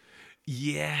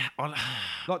 Yeah.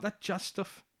 Like that jazz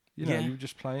stuff. You know, Yeah. you were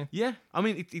just playing. Yeah. I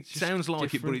mean, it just sounds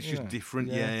like it, but different, it's just yeah. different.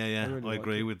 Yeah, Yeah. I really I like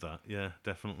agree it. with that. Yeah,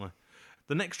 definitely.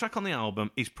 The next track on the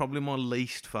album is probably my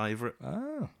least favourite.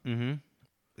 Ah,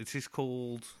 It is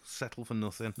called Settle for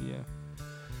Nothing. yeah.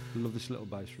 I love this little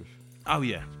bass riff. Oh,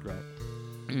 yeah. It's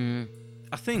great.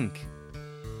 I think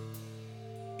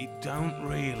it don't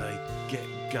really get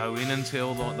going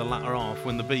until like the latter half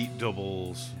when the beat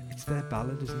doubles. It's their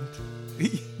ballad, isn't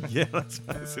it? Yeah, that's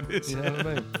nice. It is. You know what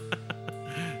I mean?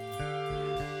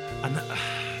 And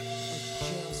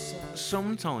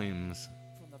sometimes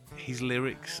his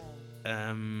lyrics,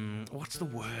 what's the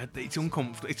word? It's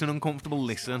uncomfortable. It's an uncomfortable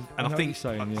listen, and I know I think what you're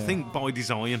saying, I yeah. think by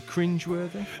design.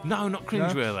 Cringeworthy. No, not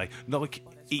cringeworthy. Like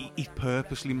he's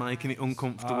purposely making it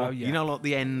uncomfortable. Oh, yeah. You know, like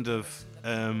the end of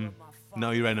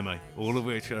Know Your Enemy, all of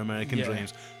which are American Yeah.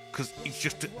 Dreams, because it's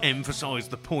just to emphasise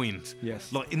the point.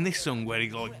 Yes. Like in this song where he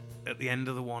like at the end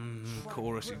of the one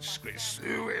chorus, he just screams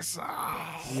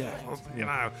suicide. Yeah. You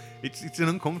know, it's an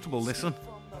uncomfortable listen.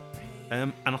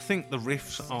 And I think the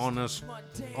riffs aren't as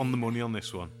on the money on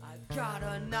this one. Got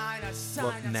a 9, a sign,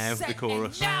 Look, a now the set,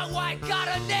 chorus. and now I got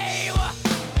a name.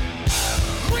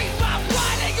 Read my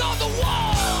writing on the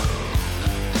wall.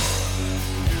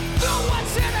 No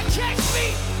one's here to catch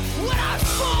me when I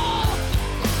fall.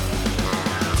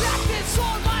 Death is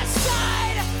on my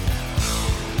side.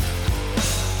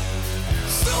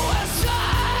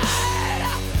 Suicide.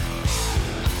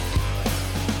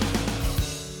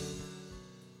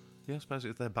 Yeah, I suppose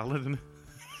it's their ballad, isn't it?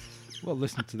 Well,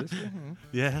 listen to this.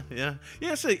 Yeah. Yeah.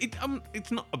 So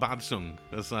it's not a bad song.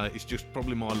 As I say, it's just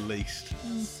probably my least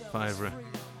favourite.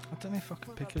 I don't know if I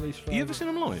can pick a least favourite. You ever seen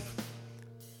them live?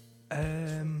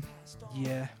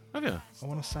 Yeah. Have you? I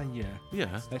want to say yeah.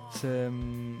 Yeah. At a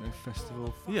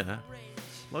festival. Yeah.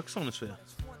 Like Sonosphere.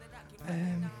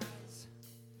 I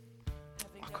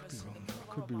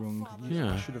could be wrong.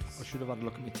 Yeah. I should have had a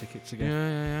look at my tickets Yeah,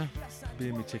 again. yeah,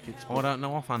 Being my tickets. yeah. I don't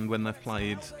know offhand when they've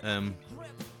played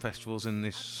festivals in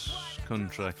this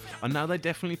country. I know they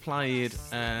definitely played.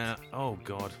 Oh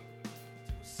God.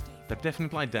 They've definitely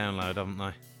played Download, haven't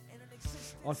they?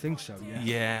 I think so. Yeah.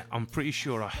 Yeah, I'm pretty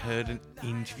sure I heard an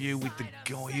interview with the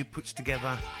guy who puts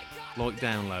together like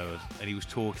Download, and he was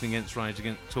talking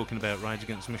about Rage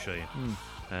Against the Machine.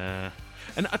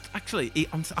 And actually,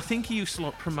 I think he used to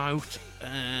like promote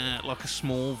like a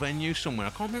small venue somewhere.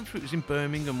 I can't remember if it was in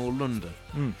Birmingham or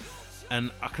London. And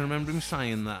I can remember him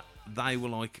saying that they were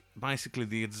like basically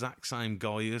the exact same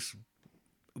guys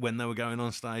when they were going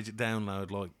on stage at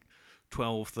Download, like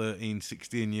 12, 13,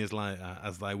 16 years later,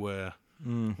 as they were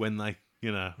when they,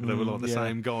 you know, they were like the yeah.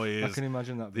 same guys. I can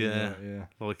imagine that being Yeah, right, yeah.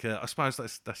 like I suppose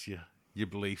that's your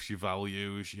beliefs, your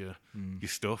values, your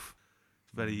stuff.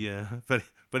 It's very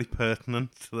very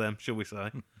pertinent to them, shall we say?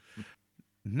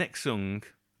 Next song,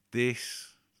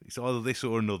 it's either this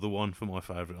or another one for my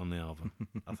favourite on the album.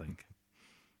 I think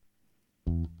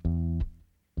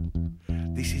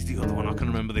this is the other one. I can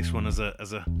remember this one as a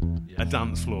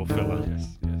dance floor filler. Yes,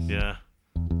 yes. Yeah.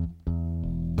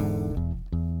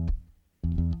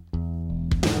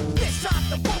 This time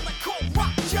the bullet cold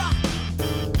rock ya. A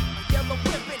yellow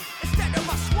ribbon instead of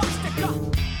a swastika.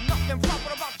 Nothing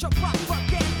proper about your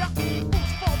propaganda.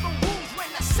 Who's for the rules when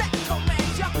the set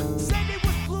commands ya? Said it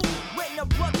was blue when the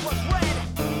blood was red.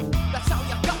 That's how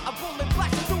you got a bullet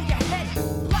blasted through your head.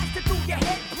 Blasted through your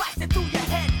head, blasted through your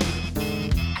head.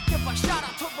 I give a shout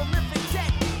out to the living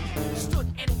dead. Stood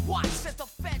and watched as the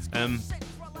feds.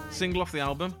 Single off the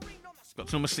album. Got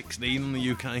to number 16 in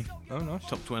the UK. Oh, nice.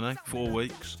 Top 20, 4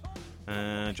 weeks.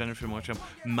 January, February, March,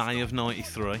 May of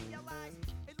 93.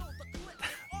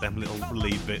 Them little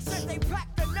lead bits.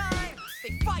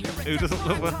 Who doesn't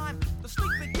love her?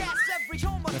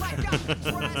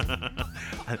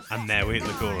 And now we're at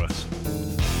the chorus.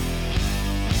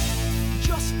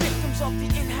 Just victims of the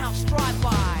in-house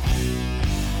drive-by.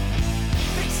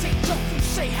 They say don't you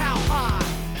say how high.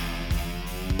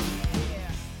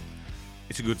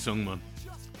 It's a good song, man.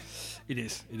 It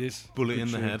is. It is. Bullet Good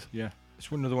in the tune. head. Yeah.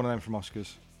 It's another one of them from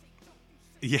Oscars.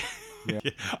 Yeah. Yeah.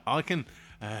 I can.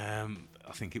 I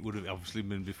think it would have obviously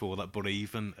been before that, but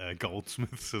even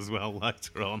Goldsmiths as well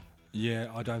later on. Yeah,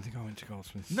 I don't think I went to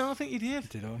Goldsmiths. No, I think you did.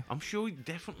 Did I? I'm sure you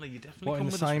definitely What, in come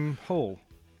the with same hall?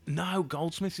 No,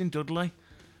 Goldsmiths in Dudley.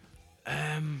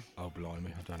 Oh,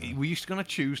 blimey, I don't know. We used to go on a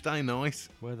Tuesday night.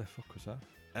 Where the fuck was that?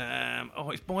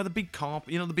 It's by the big car.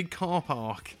 You know the big car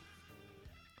park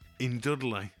in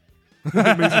Dudley.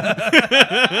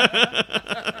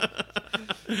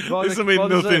 This will mean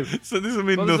nothing. So this will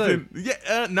mean By the nothing.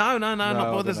 Yeah, no, not by the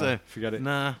I don't know. zoo. Forget it.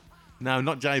 Nah, No,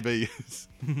 not JB's.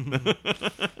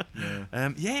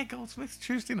 Yeah. Goldsmiths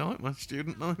Tuesday night, man.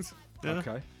 Student night. Yeah.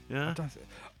 Okay. Yeah.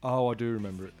 I do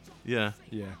remember it. Yeah.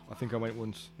 Yeah, I think I went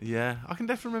once. Yeah. I can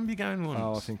definitely remember you going once.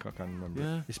 Oh, I think I can remember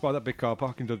Yeah. it. It's by that big car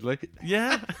park in Dudley.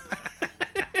 Yeah.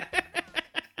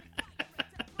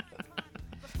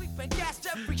 Sleeping gas,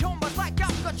 every homer's like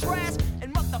Alcatraz,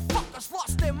 and motherfuckers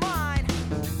lost their mind.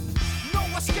 No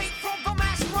escape from the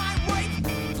mass crime rate.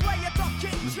 Play a duck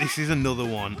king. This is another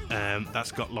one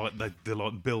that's got like the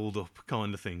like build up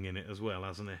kind of thing in it as well,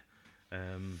 hasn't it? I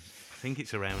think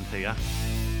it's around here.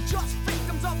 Just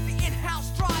victims of the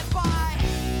in-house drive-by.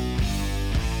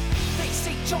 They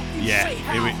say jump, you Yeah, say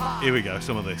how high. here we go.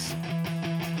 Some of this,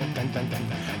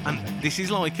 and this is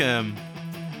like a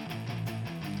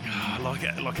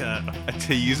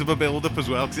tease of a build up as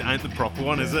well, because it ain't the proper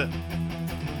one, is it?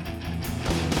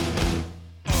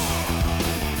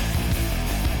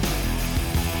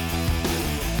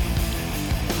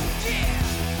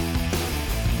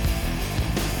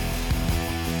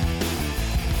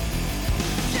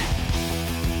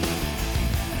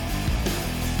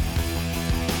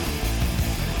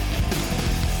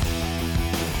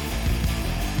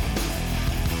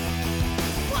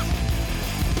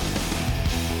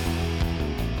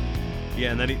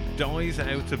 Yeah, and then it dies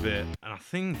out a bit, and I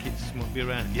think it's might be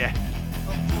around. Yeah.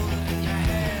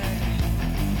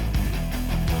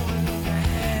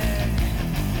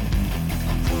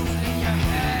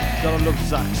 Gotta love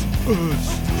Zach's.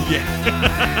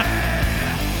 Yeah.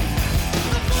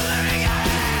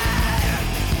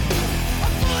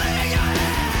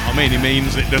 I mean, he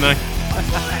means it, doesn't he?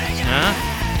 Huh?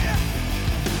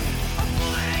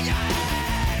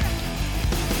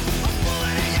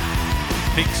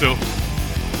 Picks up.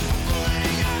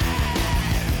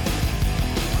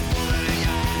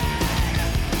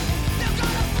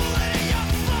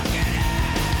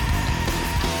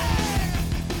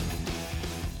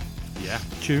 Yeah.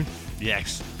 Tune.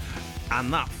 Yes.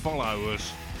 And that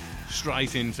follows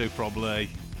straight into probably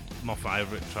my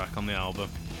favourite track on the album.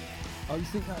 Oh, you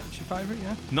think that's your favourite,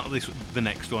 yeah? Not this, the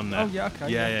next one now. Oh, yeah, okay.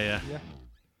 Yeah.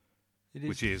 It is.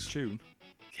 Which is- Tune.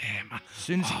 Yeah, man. As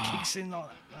soon as it kicks in like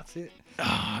that, that's it.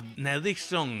 Now this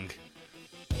song,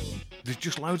 there's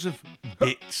just loads of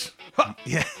bits.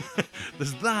 Yeah,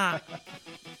 there's that.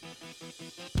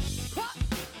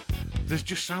 There's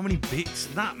just so many bits.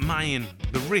 That main,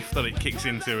 the riff that it kicks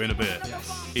into in a bit,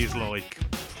 is like.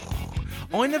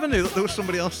 I never knew that there was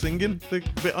somebody else singing the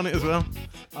bit on it as well.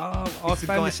 Oh, I It's a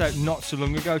found guy- this out not so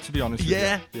long ago, to be honest.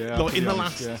 Yeah, with you. like to in be the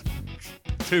honest, last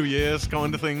 2 years,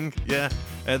 kind of thing. Yeah,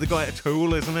 the guy at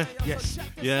Tool, isn't it? yeah. Yes.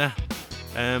 Yeah.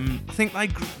 I think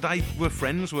they were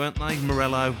friends, weren't they?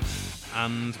 Morello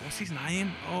and what's his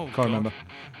name? Oh, Can't God. remember.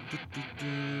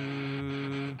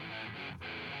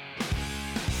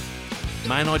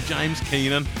 Maynard James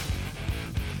Keenan.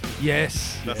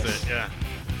 Yes. That's yes. it. Yeah.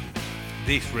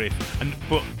 This riff,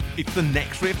 but it's the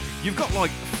next riff. You've got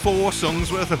like 4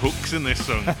 songs worth of hooks in this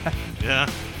song. Yeah.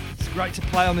 It's great to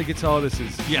play on the guitar. This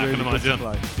is. Yeah, really I can good to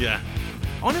imagine. play. Yeah.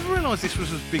 I never realised this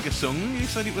was as big a song. You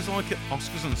said it was like at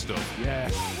Oscars and stuff. Yeah.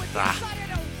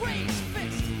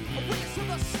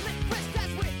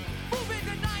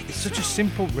 It's such a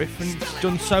simple riff and it's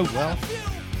done so well.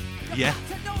 Yeah.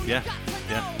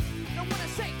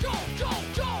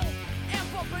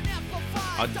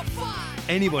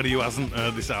 Anybody who hasn't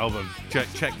heard this album, check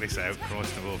this out,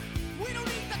 Christ above. We don't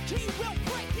need the key, we'll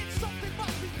break it. Something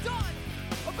must be done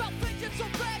about vengeance so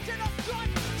bad and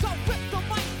upfront. So rip the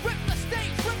mic, rip the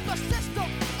stage, rip the system.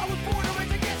 I was born to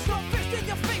rage against your fist in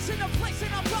your face in a place,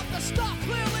 and I'm about to stop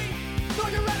clearly. Know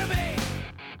your enemy.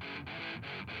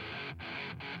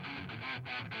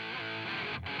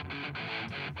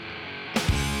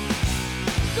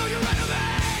 Know your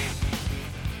enemy.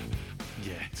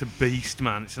 Yeah, it's a beast,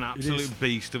 man. It's an is. absolute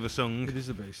beast of a song. It is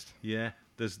a beast. Yeah,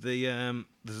 there's the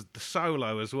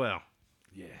solo as well.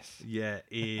 Yes. Yeah,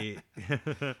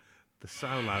 the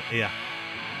solo. Yeah,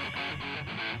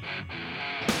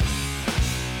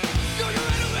 Know your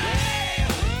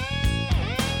enemy.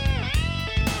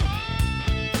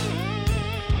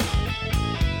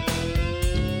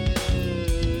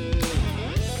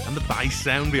 and the bass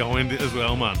sound behind it as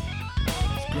well, man.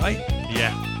 It's great.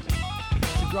 Yeah.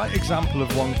 It's a great example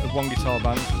of one guitar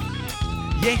band.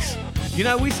 Yes. You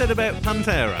know, we said about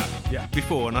Pantera Yeah.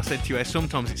 before, and I said to you,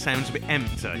 sometimes it sounds a bit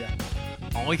empty. Yeah.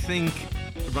 I think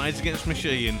Rage Against the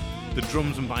Machine, the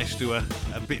drums and bass do a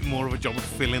bit more of a job of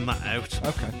filling that out.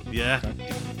 Okay. Yeah,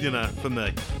 Okay. you know, for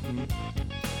me.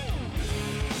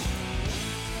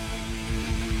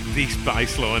 This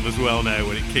bass line as well now,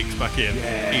 when it kicks back in,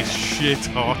 Yeah. is shit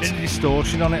hot. Bit of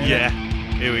distortion on it. innit? Yeah,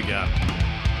 here we go.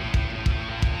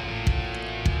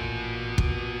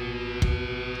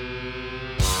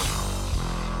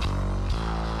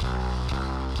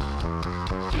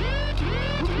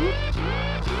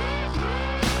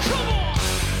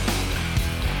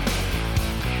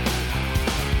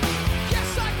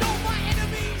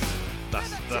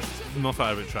 my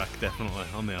favourite track, definitely,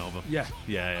 on the album. Yeah.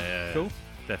 Yeah. Cool.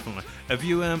 Definitely. Have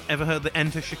you ever heard the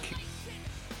Enter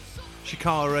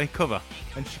Shikari cover?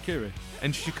 And Shakira.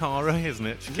 Enter Shikari, isn't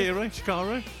it?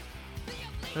 Shikari?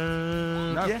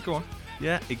 No, yeah. go on.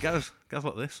 Yeah, it goes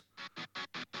like this.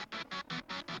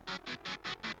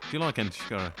 Do you like Enter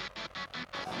Shikari?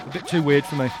 A bit too weird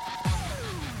for me.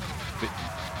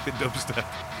 Bit dubstep.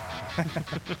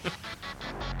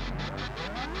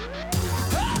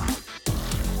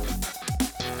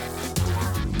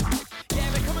 Yeah,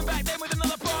 we're coming back then with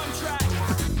another bomb track.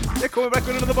 They're coming back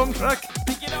with another bomb track.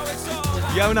 Think you know it's all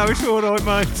right. Yo, no, it's alright,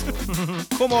 mate.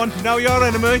 Come on, know your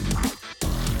enemy.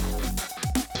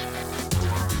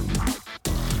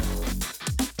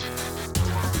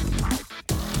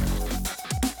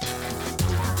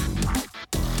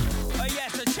 Oh yeah,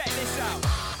 so check this out.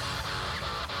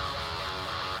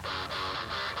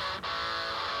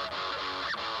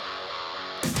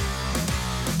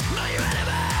 Know your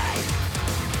enemy.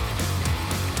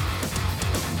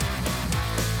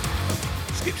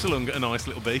 Skips along at a nice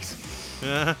little beat.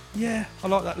 Yeah, I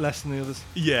like that less than the others.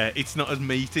 Yeah, it's not as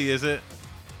meaty, is it?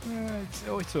 Yeah,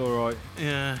 it's all right.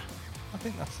 Yeah. I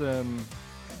think that's I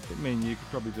mean, you could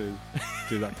probably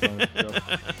do that kind of job.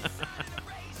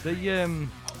 The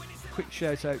quick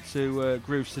shout out to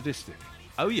Groove Sadistic.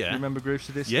 Oh, yeah. You remember Groove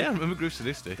Sadistic? Yeah, I remember Groove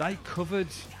Sadistic. They covered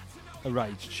a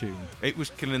Rage tune. It was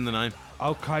Killing the Name.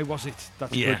 Okay, was it?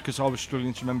 That's Yeah. good, because I was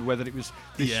struggling to remember whether it was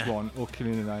this Yeah. one or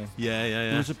Killing the Name. Yeah.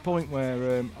 There was a point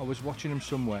where I was watching them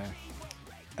somewhere,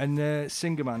 and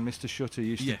singer man Mr. Shutter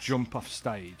used Yes. to jump off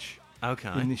stage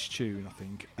Okay. in this tune, I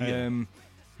think. Yeah.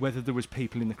 Whether there was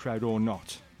people in the crowd or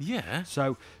not. Yeah.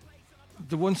 So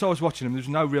the ones I was watching them, there was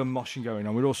no real moshing going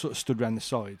on. We'd all sort of stood around the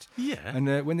sides. Yeah.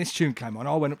 And when this tune came on,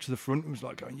 I went up to the front and was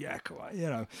like going, yeah, come on, you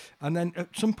know. And then at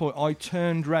some point, I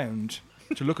turned round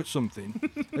to look at something,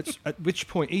 at which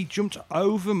point he jumped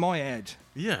over my head.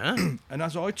 Yeah. And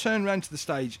as I turned round to the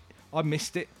stage, I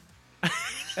missed it.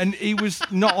 And he was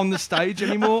not on the stage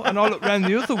anymore. And I looked round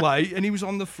the other way, and he was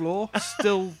on the floor,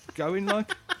 still going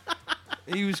like.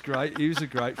 He was great. He was a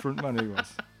great frontman, he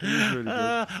was. He was really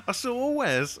good. I saw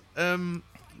Wes a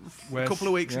couple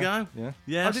of weeks ago. Yeah.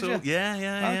 Yeah, Oh, did you?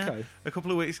 yeah. Okay. A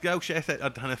couple of weeks ago. Shout out, I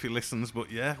don't know if he listens,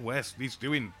 but yeah, Wes, he's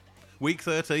doing Week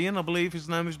 13, I believe his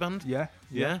name is band. Yeah.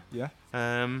 Yeah. Yeah.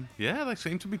 They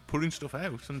seem to be putting stuff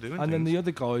out and doing And then things. the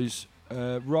other guys,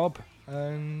 Rob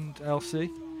and Elsie.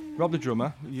 Rob the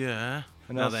drummer. Yeah.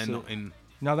 And No, Elsie. they're not in...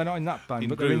 No, they're not in that band, In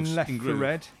but they're Grooves, in Left in for Groove.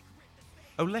 Red.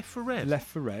 Oh, Left for Red? Left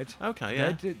for Red. Okay,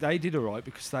 yeah. They did all right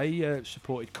because they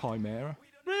supported Chimera.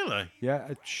 Really?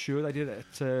 Yeah, sure they did it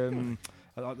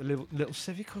at like the little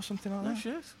Civic or something like No that.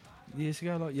 shit. Years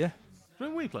ago, like, yeah.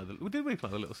 Did we play the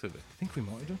Little Civic? I think we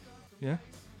might have done. Yeah.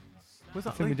 Was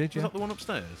that think we did, Was yeah. that the one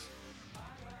upstairs?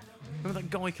 Remember that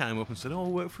guy came up and said, "Oh, I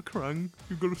work for Krang.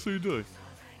 You've got a CD."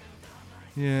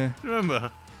 Yeah. Do you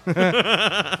remember?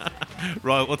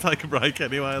 Right, we'll take a break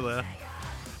anyway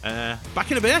there. Back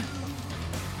in a bit.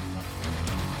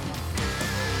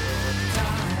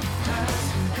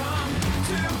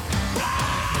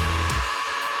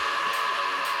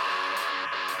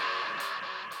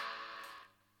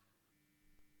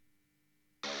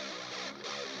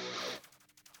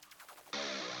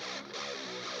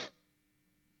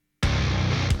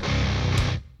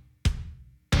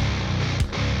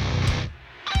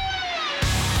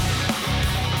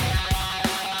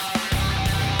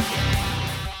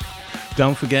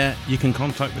 Don't forget, you can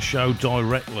contact the show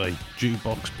directly,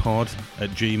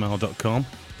 jukeboxpod@gmail.com.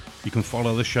 You can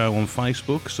follow the show on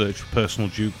Facebook, search for Personal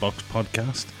Jukebox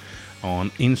Podcast. On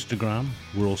Instagram,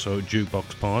 we're also at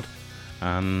Jukebox Pod.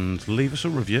 And leave us a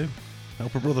review.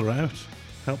 Help a brother out.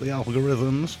 Help the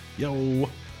algorithms. Yo!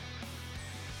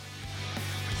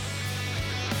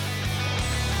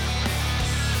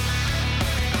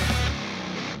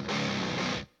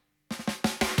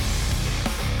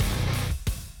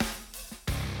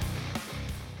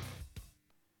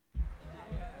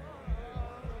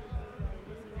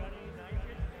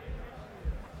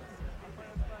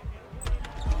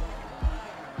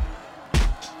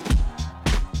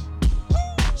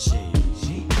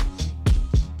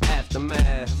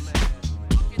 Aftermath.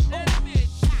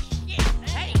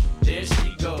 There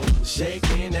she goes,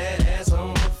 shaking that ass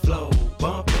on the floor,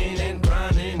 bumping and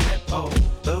grinding that pole.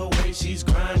 The way she's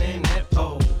grinding that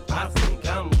pole, I think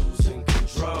I'm losing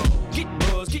control. Get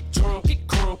buzzed, get drunk, get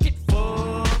crunk, get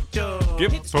fucked up.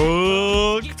 Get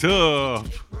fucked up!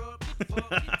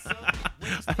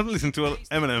 I haven't listened to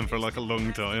Eminem for like a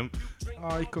long time.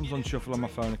 Oh, he comes on shuffle on my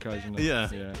phone occasionally. Yeah.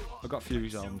 Yeah. I've got a few of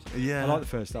his albums. Yeah. I like the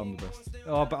first album the best.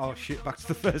 Oh, but shit, back to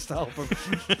the first album.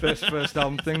 first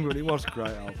album thing, but it was a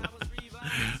great album.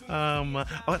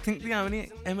 I think the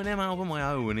only Eminem album I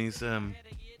own is I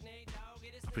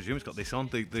presume it's got this on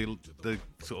the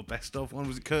sort of best of one.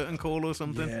 Was it Curtain Call or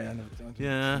something? Yeah,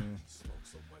 Yeah.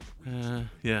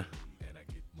 Yeah.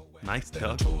 Nice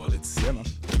dog. Yeah, man.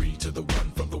 3 to the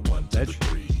 1 from the 1 to Edge. the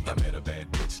 3. I met a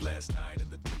bad bitch last night in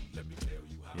the D. Let me tell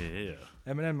you how.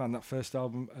 Yeah. Eminem, man, that first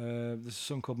album. There's a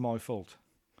song called My Fault,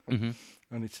 Mm-hmm.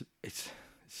 and it's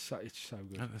so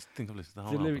good. I think I've listened to the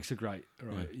whole The album. lyrics are great,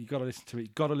 right? You got to listen to it. You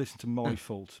got to listen to My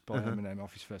Fault by Eminem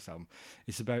off his first album.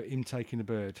 It's about him taking a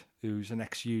bird who's an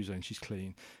ex-user and she's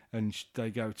clean, and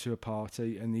they go to a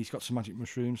party and he's got some magic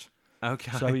mushrooms.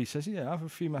 Okay. So he says, "Yeah, have a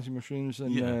few magic mushrooms,"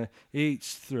 and Yeah. he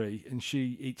eats 3, and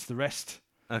she eats the rest.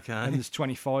 Okay. And there's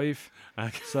 25.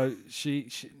 Okay. So he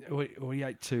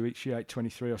ate 2, she ate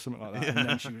 23 or something like that. And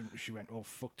then she went all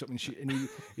fucked up, and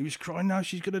he was crying, "No,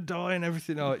 she's gonna die," and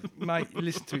everything. Like, mate,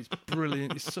 listen to it, it's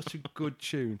brilliant. It's such a good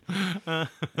tune.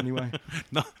 Anyway,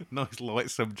 Nice light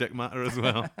subject matter as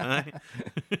well. Eh?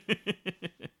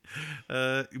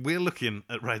 We're looking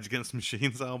at Rage Against the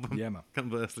Machine's album. Yeah, man.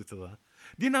 Conversely to that.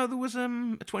 Do you know there was a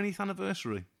 20th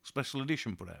anniversary special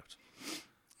edition put out?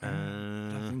 I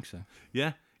don't think so.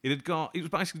 Yeah, it was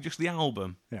basically just the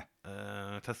album. Yeah.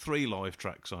 It had 3 live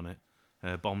tracks on it: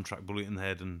 Bomb Track, Bullet in the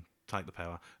Head, and Take the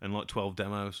Power, and like 12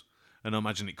 demos. And I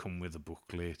imagine it come with a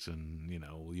booklet and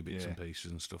all your bits and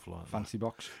pieces and stuff like that. Fancy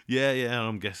box, Yeah,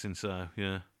 I'm guessing so.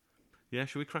 Yeah.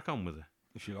 Shall we crack on with it?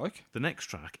 if you like. The next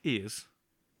track is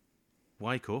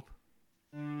Wake Up.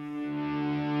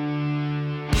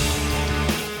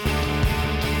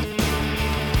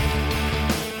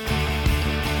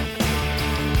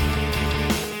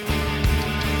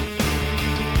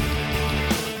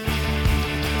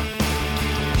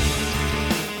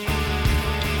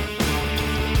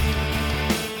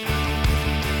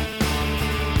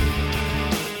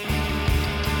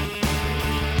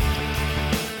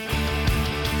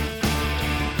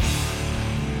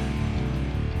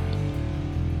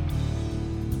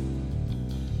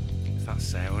 It's that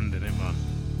sound, isn't it, man?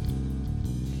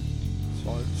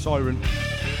 Siren.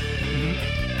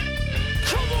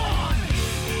 Come on!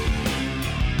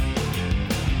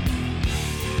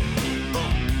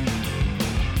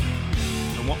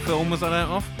 And what film was that out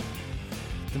of?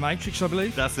 The Matrix, I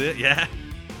believe. That's it, yeah.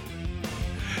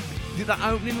 That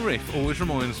opening riff always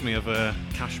reminds me of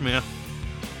Kashmir.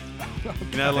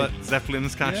 You know, like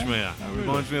Zeppelin's Kashmir. Oh, really?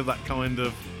 Reminds me of that kind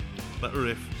of that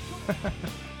riff.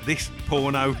 This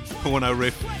porno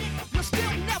riff. You're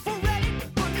still never ready,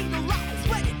 but need a rise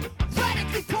ready,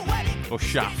 radically poetic. Or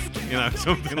Shaft,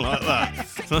 something like that.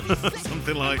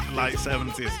 Something like late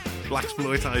 70s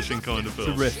blaxploitation kind of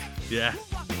film. The riff. Yeah.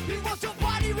 He was a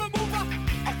body remover.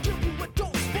 I'll give you a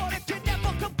dose, but it can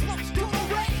never come close to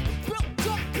the rage built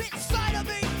up inside of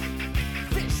me.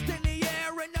 Fist in the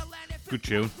air and the land. Good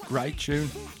tune. Great tune.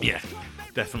 Yeah,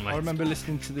 definitely. I remember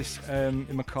listening to this in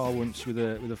my car once with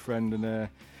a friend, and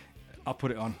I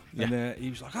put it on, and he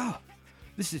was like, "Oh,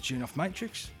 this is a tune off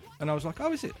Matrix." And I was like,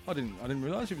 "Oh, is it? I didn't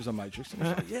realise it was on Matrix." And he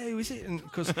was like, "Yeah, who is it?" And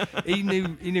because he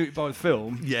knew it by the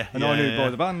film, Yeah, and I knew it yeah. by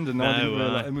the band, and I didn't No,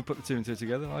 realise, and we put the 2 and 2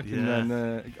 together, like, Yeah. and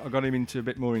then I got him into a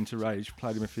bit more into Rage,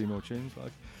 played him a few more tunes,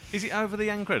 like. Is it over the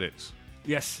end credits?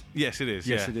 Yes. Yes, it is.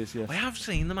 Yes, yeah. it is, yes. I have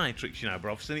seen The Matrix, but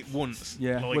I've seen it once.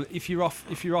 Yeah. Like, Well, if you're off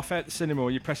out the cinema,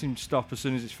 you're pressing stop as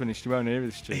soon as it's finished. You won't hear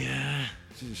this tune. yeah.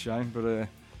 Which is a shame, but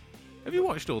Have you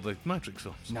watched all the Matrix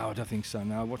films? no, I don't think so.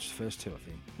 No, I watched the first 2, I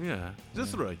think. Yeah.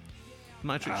 There's 3.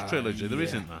 Matrix trilogy. There yeah.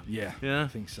 isn't there? Yeah. Yeah. I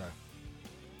think so.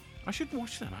 I should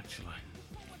watch them actually.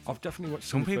 I've definitely watched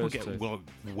Some the people first get 2.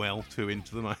 well too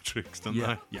into the Matrix, don't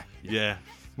Yeah, they? yeah, Yeah.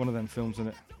 One of them films, isn't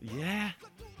it? Yeah.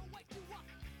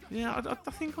 Yeah,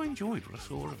 I think I enjoyed what I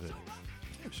saw of it.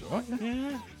 It's alright, yeah.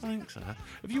 Yeah, I think so.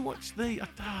 Have you watched the...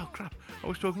 Oh, crap. I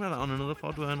was talking about that on another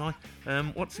pod, weren't I?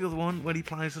 What's the other one where he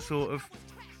plays a sort of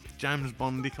James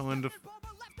Bondy kind of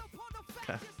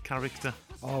character?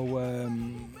 Oh,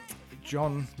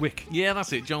 John Wick. Yeah,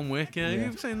 that's it, John Wick. Yeah, Yeah.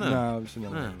 have you seen that? No, I've seen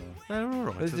that No. one. No. They're all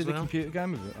right They as did a well. computer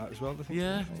game of it as well, I think.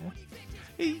 Yeah.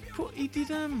 He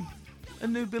did a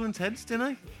new Bill and Ted's,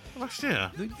 didn't he? Last year.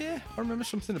 Yeah, I remember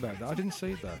something about that. I didn't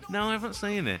see it though. No, I haven't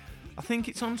seen it. I think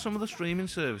it's on some of the streaming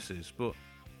services, but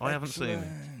I haven't seen it.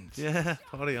 Excellent. Yeah,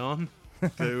 party on.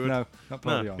 Dude. No, not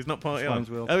party No, on. it's not party Swain's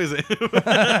on. World. Oh, is it?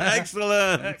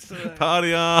 Excellent.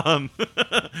 Party on.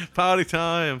 Party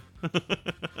time.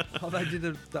 Oh, they did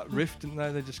that riff, didn't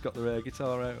they? They just got their air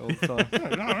guitar out all the time.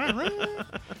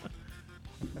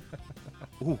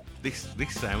 Ooh, this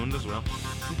sound as well.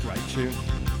 It's a great tune.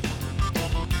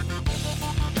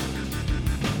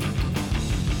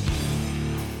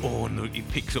 Oh, no, it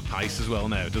picks up pace as well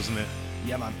now, doesn't it?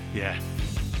 Yeah, man. Yeah.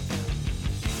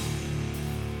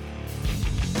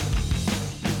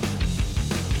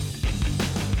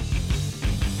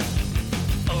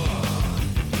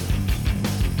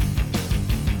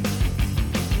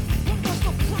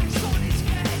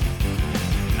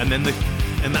 and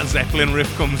then that Zeppelin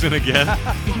riff comes in again.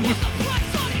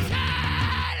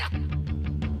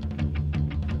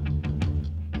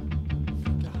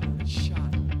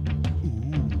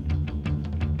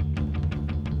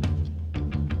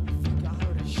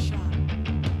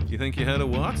 You think you heard a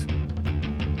what?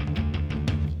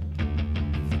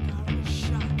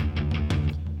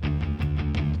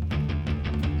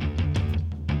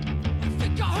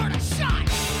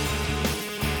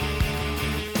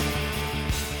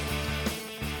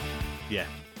 Yeah,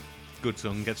 good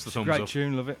song. Gets the thumbs Great up.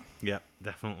 tune, love it. Yeah,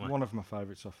 definitely. One of my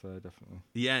favourites off there, definitely.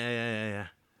 Yeah.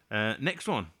 Next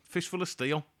one, Fistful of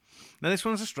Steel. Now this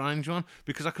one's a strange one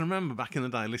because I can remember back in the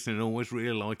day listening and always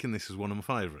really liking this as one of my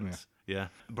favourites. Yeah,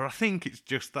 but I think it's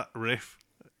just that riff.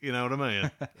 You know what I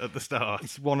mean? At the start.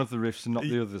 It's one of the riffs and not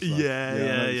the others. Like. Yeah, I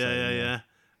know what you're yeah, saying,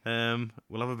 yeah.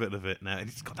 We'll have a bit of it now. And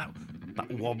it's got that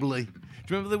wobbly. Do you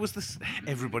remember there was this?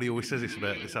 Everybody always says this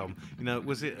about this album. You know,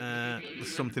 was it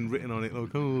there's something written on it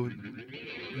like, oh,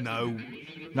 no.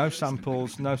 No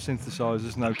samples, no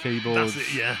synthesizers, no keyboards. That's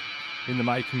it. Yeah. In the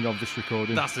making of this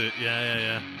recording. That's it.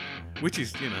 Yeah. Which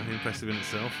is, you know, impressive in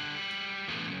itself.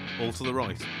 All to the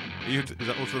right. Is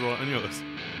that all to the right on yours?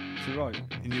 To the right.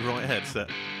 In your right headset.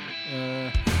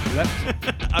 Left.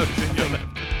 Oh, it's in your left.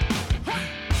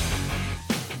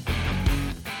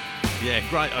 Yeah,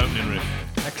 great opening riff.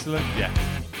 Excellent. Yeah.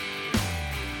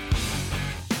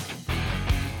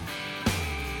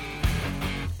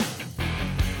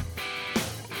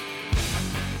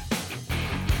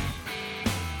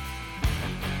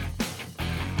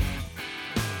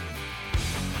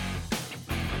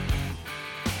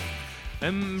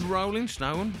 Rolling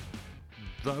Stone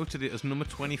voted it as number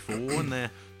 24 in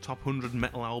their top 100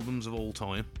 metal albums of all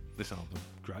time. This album,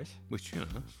 Great. which, you know,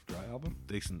 Great album.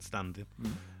 decent standing.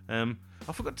 I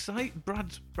forgot to say,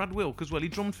 Brad Wilk as well. He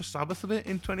drummed for Sabbath a bit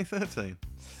in 2013.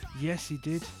 Yes, he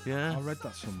did. Yeah. I read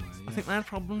that somewhere. Yeah. I think they had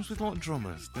problems with like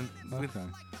drummers. Okay.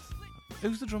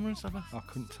 Who's the drummer in Sabbath? I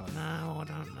couldn't tell you. No, I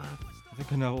don't know. I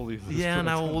think I know all the others. Yeah, I but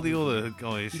know don't all the other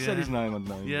guys. He yeah. said his name, I'd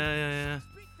know. Yeah.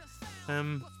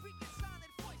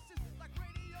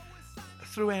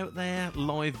 Throughout their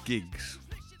live gigs,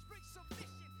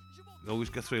 they always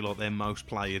go through like their most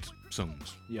played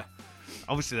songs. Yeah.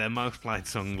 Obviously, their most played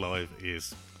song live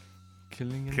is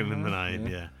Killing the Name.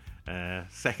 Yeah.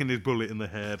 Second is Bullet in the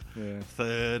Head. Yeah.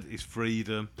 Third is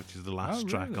Freedom, which is the last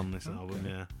track really? on this album.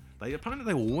 Okay. Yeah. Apparently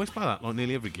they always play that like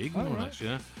nearly every gig. More or right. less,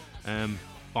 yeah.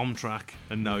 Bomb Track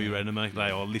and Know Your Enemy.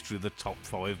 They are literally the top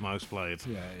 5 most played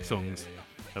songs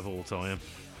of all time.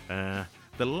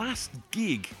 The last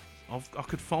gig I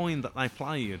could find that they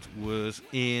played was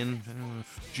in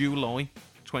July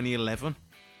 2011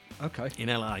 Okay. in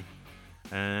LA.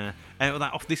 Out of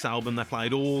that, off this album, they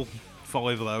played all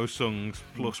 5 of those songs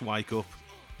plus Wake Up.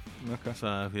 Okay.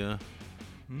 So yeah,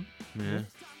 yeah.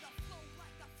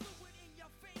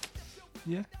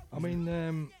 Yeah. I mean,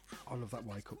 I love that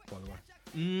Wake Up, by the way.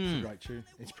 It's a great tune.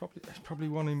 It's probably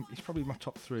my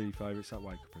top 3 favourites. That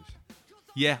Wake Up is.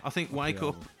 Yeah, I think Wake the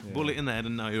Up, album, yeah. Bullet in the Head,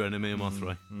 and Know Your Enemy are my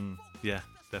 3. Yeah,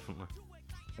 definitely.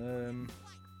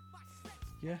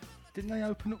 Yeah. Didn't they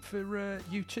open up for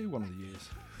U2 one of the years?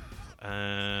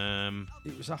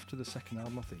 It was after the second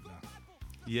album, I think. Now.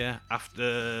 Yeah,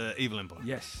 after Evil Empire.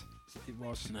 Yes, it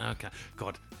was. Okay.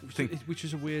 God, Which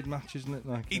is a weird match, isn't it?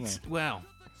 Like, you it's know. well,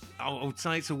 I would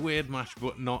say it's a weird match,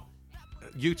 but not.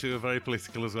 You two are very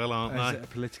political as well, aren't Is they? it a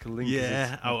political link? Yeah,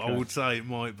 is it? I Okay. would say it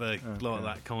might be like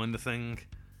that kind of thing.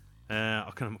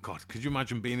 God, could you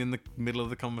imagine being in the middle of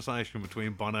the conversation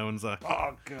between Bono and Zach?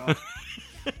 Oh God.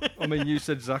 I mean, you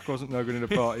said Zach wasn't no good in a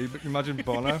party, but imagine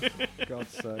Bono.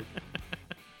 God's sake.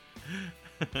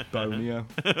 Bonio.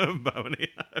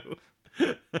 Bonio.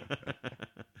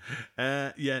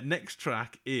 Yeah, next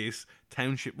track is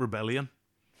Township Rebellion.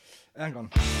 Hang on.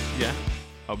 Yeah.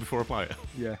 Oh, before I play it.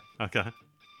 Yeah. Okay.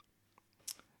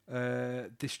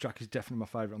 This track is definitely my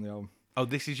favourite on the album. Oh,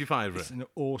 this is your favourite? It's an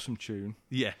awesome tune.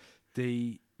 Yeah.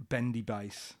 The bendy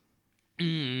bass.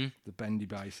 The bendy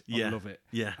bass. I Yeah. love it.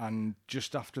 Yeah. And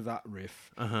just after that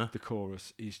riff, Uh-huh. the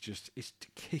chorus is just, it's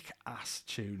a kick-ass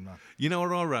tune, man. You know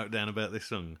what I wrote down about this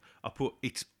song? I put,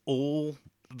 it's all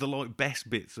the like best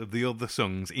bits of the other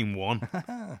songs in one.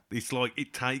 It's like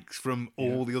it takes from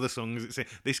all the other songs.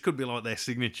 This could be like their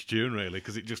signature tune, really,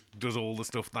 because it just does all the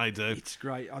stuff they do. It's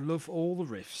great. I love all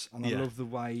the riffs, and Yeah. I love the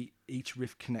way each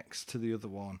riff connects to the other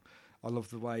one. I love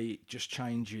the way it just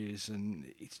changes,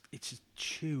 and it's a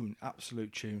tune,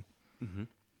 absolute tune.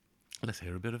 Let's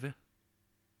hear a bit of it.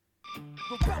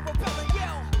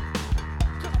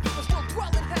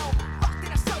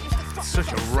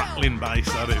 Such a rattling bass,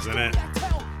 that is, isn't it?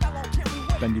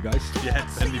 Bendy bass. Yeah,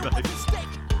 bendy bass.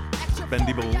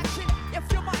 bendy balls.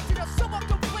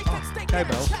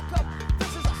 Cowbells.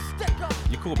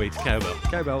 You call beats cowbell.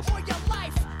 Cowbells.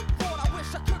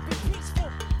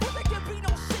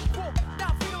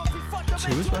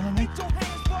 Two as well, haven't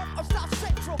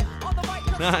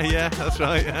Ah, yeah, that's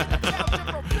right.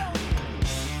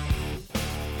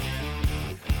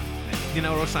 You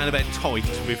know what I was saying about tight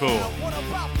before?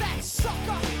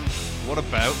 What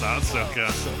about that sucker?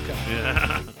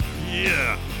 Yeah.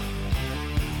 Yeah.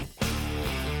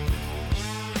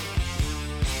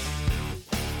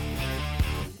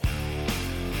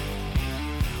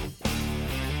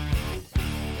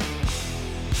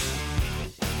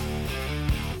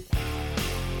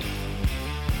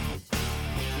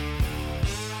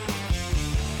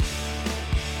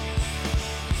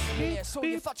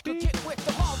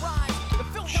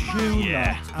 Tune,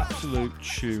 Yeah. that. Absolute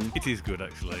tune. It is good,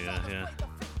 actually,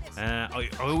 yeah. I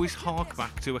always hark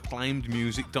back to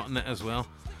acclaimedmusic.net as well.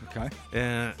 Okay.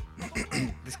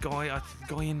 This guy I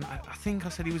think I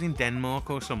said he was in Denmark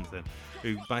or something,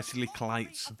 who basically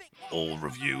collates all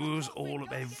reviews, all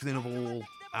of everything of all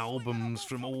albums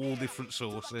from all different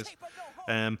sources.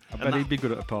 I bet he'd be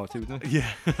good at a party, wouldn't he?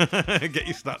 Yeah, get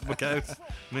your stat book out,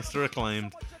 Mr.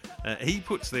 Acclaimed. He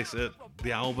puts this at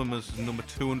the album as number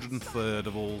 203rd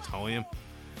of all time,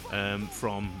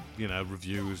 from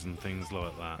reviews and things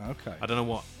like that. Okay. I don't know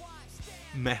what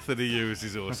method he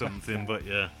uses or something, but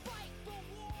yeah.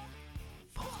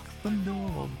 Fuck the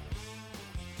norm.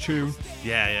 Tune.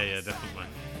 Yeah, definitely.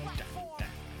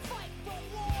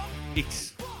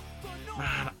 It's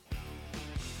man,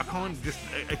 I can't just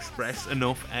express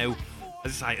enough how,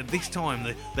 as I say, at this time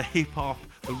the hip hop,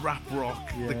 the rap rock,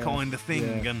 the Yeah, kind of thing,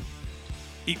 yeah. and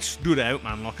it stood out,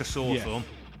 man, like a sore Yeah. thumb.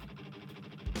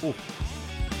 Oh.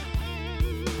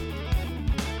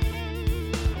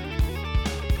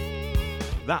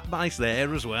 That bass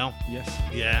there as well. Yes.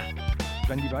 Yeah,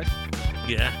 Bendy bass.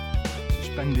 yeah,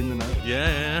 Just bending the note.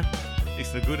 yeah.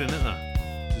 It's the good, isn't it?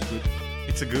 That. This is good.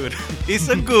 It's a good. It's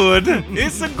a good.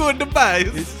 It's a good bass.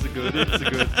 It's a good. It's a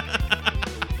good.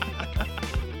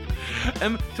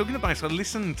 Talking of bass,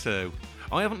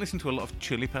 I haven't listened to a lot of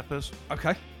Chili Peppers,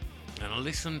 Okay. and I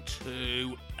listened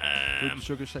to. Good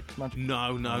Sugar Sex Magic.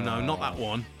 No, not that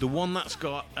one. The one that's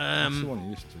got. That's the one you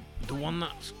used to. The one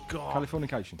that's got.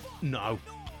 Californication. No.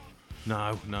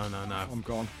 I'm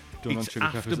gone. Done on It's Chili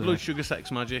after Peppers. Blood Sugar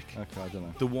Sex Magic. Okay, I don't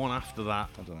know. The one after that,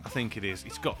 I don't know. I think it is.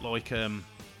 It's got like the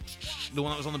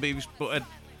one that was on the Beavis Butthead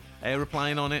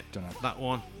aeroplane on it. Dunno. That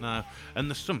one, no. And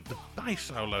there's the bass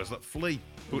solos that Flea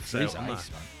puts Flea's out on ace,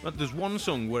 that. man. But there's one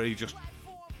song where he just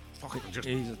fucking just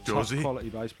He's a does top it. quality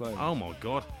bass player. Oh my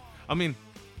god! I mean,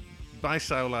 bass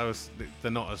solos,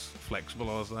 they're not as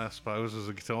flexible as I suppose as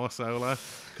a guitar solo,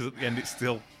 because at the end it's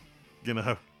still, boom,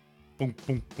 boom,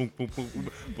 boom, boom, boom, boom.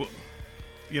 But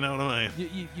you know what I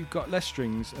mean? You've got less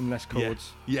strings and less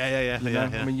chords. Yeah. You know?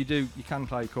 I mean, you can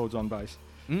play chords on bass,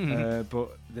 Mhm.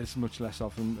 but there's much less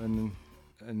of them,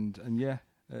 and yeah,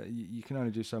 you can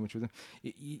only do so much with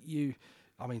them.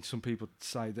 I mean, some people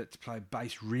say that to play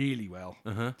bass really well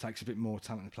takes a bit more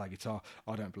talent than play guitar.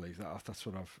 I don't believe that. That's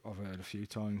what I've heard a few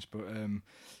times.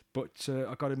 But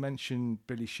I got to mention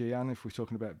Billy Sheehan if we're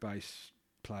talking about bass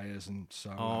players and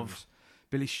solos.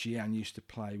 Billy Sheehan used to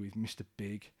play with Mr.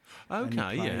 Big.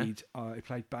 Okay, and he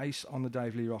played bass on the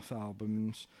Dave Lee Roth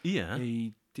albums. Yeah.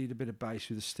 He did a bit of bass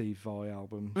with the Steve Vai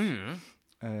albums. Mm.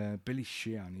 Billy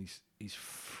Sheehan is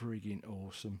frigging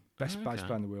awesome. Best bass Okay.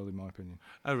 player in the world, in my opinion.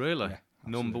 Oh really? Yeah,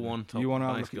 Number absolutely. one top You want to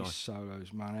have a bass look at guy. his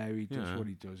solos, man? How he does Yeah. what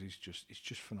he does is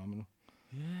just phenomenal.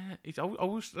 Yeah, I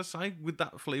was, I say, with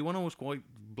that Flea one, I was quite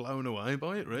blown away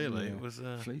by it. Really, Yeah. it was.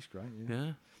 Flea's great, yeah.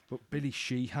 Yeah, But Billy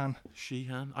Sheehan,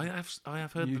 Sheehan. I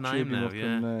have heard YouTube the name him now. up Yeah.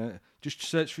 and just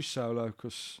search for his solo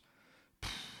because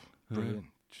brilliant,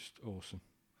 just awesome.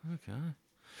 Okay.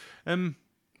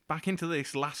 Back into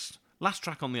this last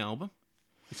track on the album.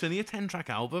 It's only a 10-track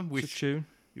album, It's a which tune.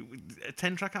 a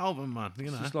 10-track album, man. You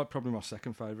It's know. just like probably my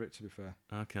second favourite, to be fair.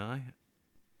 Okay.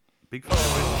 Big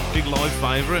favourite. Big live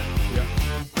favourite. Yeah,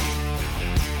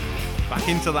 Back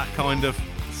into that kind of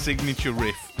signature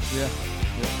riff. yeah.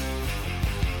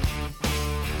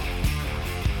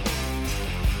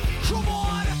 Come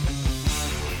on!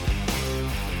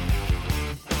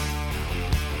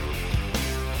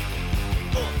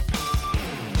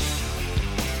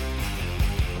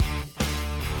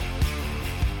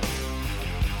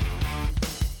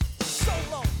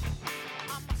 Solo.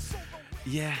 I'm a solo.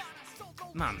 Yeah.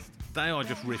 Man, they are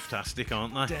just riff-tastic,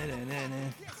 aren't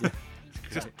they?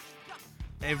 Just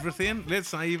everything. Let's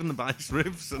say even the bass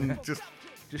riffs and just.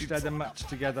 Just had them matched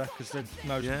together because they're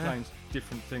mostly Yeah. playing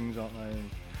different things, aren't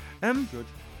they? Um, Good.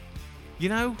 you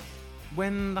know,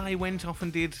 when they went off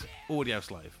and did Audio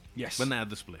Slave. Yes. When they had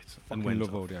the split and Fucking went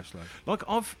love off. Audio Slave. Like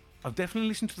I've definitely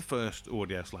listened to the first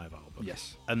Audio Slave album.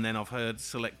 Yes. And then I've heard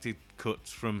selected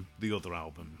cuts from the other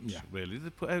albums. Yeah. Really, they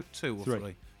put out 2 or Three.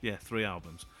 3. Yeah, 3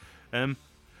 albums.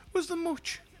 Was there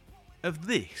much of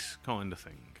this kind of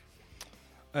thing?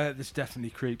 There's definitely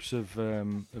creeps of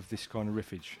this kind of riffage.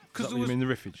 'Cause Is that there what you was- mean, the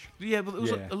riffage? Yeah, but there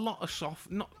was Yeah. a lot of soft.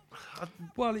 Not.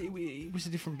 Well, it was a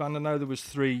different band. I know there was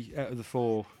 3 out of the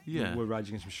 4 Yeah. were Rage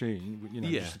Against the Machine. You know,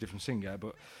 Yeah. just a different singer,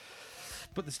 but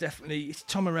there's definitely it's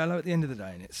Tom Morello at the end of the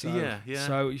day, innit? So, Yeah.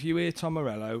 So if you hear Tom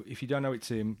Morello, if you don't know it's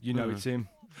him, you know it's him.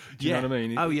 Do you know what I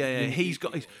mean? Oh yeah. You- He's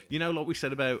got. You know, like we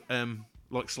said about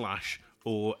like Slash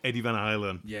or Eddie Van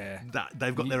Halen. Yeah. That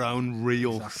they've got their own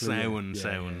real Exactly, yeah. sound. Yeah,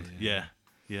 Sound. yeah,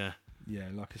 Yeah. Yeah,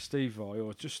 like a Steve Vai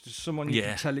or just someone you Yeah.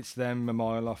 can tell it's them a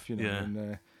mile off, you know.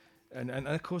 Yeah. And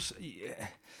of course,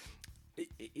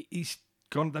 he's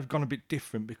gone. They've gone a bit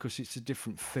different because it's a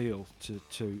different feel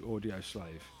to Audio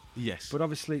Slave. Yes. But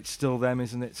obviously, it's still them,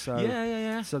 isn't it? So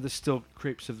Yeah. So there's still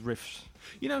creeps of riffs.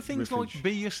 You know, things Riffage. like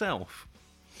Be Yourself.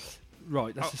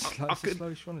 Right, that's I the could-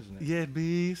 slowest one, isn't it? Yeah,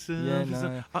 Be Yourself. Yeah,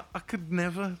 yourself. I could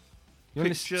never You wanna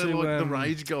listen picture to, like the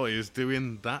Rage guys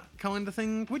doing that kind of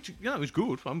thing, which, you know, is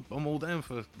good. I'm all down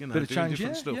for, you know, Bit of doing change,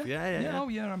 different yeah, stuff. yeah. Yeah. Oh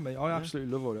yeah, I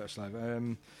absolutely love Audio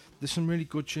Slave. There's some really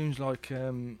good tunes like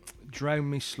 "Drown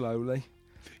Me Slowly."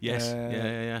 Yes.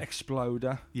 Yeah.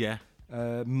 Exploder, Yeah.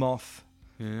 Moth.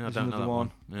 Yeah, I There's don't know another that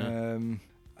one. one.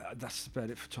 Yeah. That's about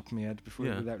it for top of my head before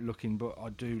Yeah. without looking. But I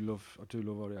do love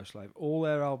Audio Slave. All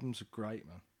their albums are great,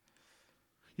 man.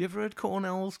 You ever heard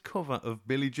Cornell's cover of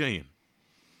Billie Jean?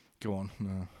 Go on,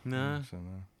 no, No. So,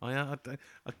 no. I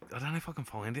don't know if I can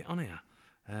find it on here.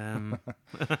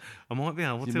 I might be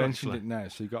able You to mentioned actually. it now,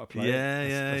 so you got to play Yeah,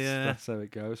 it. yeah. That's how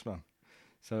it goes, man.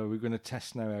 So we're going to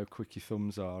test now how quick your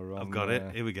thumbs are. On, I've got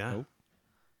it. Here we go. Oh,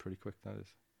 pretty quick that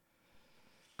is.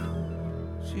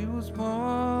 She was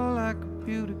more like a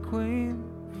beauty queen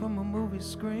from a movie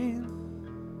screen.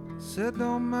 Said,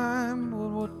 don't mind, but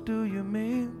what do you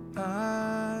mean?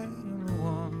 I am the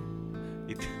one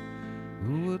It,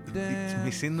 who would it's dance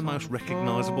missing the most on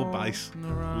recognisable floor bass and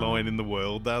around. line in the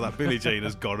world, though. That Billie Jean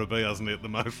has got to be, hasn't it? The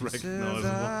most She says,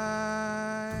 recognisable.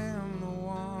 I am the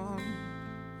one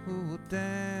who would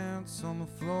dance on the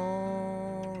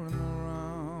floor and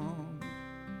around.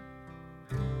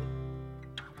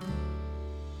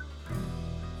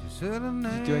 She said her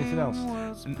name do anything else?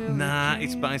 was Billie Nah,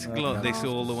 it's Jean. basically like this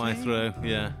all the way through.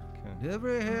 Yeah. Okay.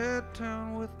 Every head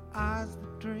turned with eyes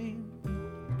that dream,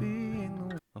 being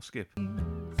the I'll skip.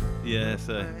 Yeah,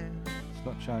 so. one. It's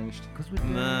not changed. 'Cause we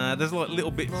Nah, there's like little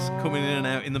bits coming in and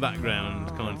out in the dance background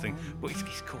kind of thing. But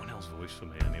it's Cornell's voice for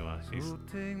me anyway. He's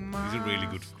a really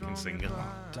good fucking singer.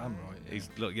 Damn right. Yeah. He's,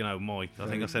 look, you know, I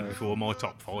think I said before, my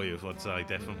top 5, I'd say,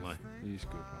 definitely. He's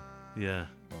good, man. Yeah.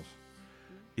 Was.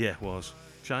 Yeah, it was.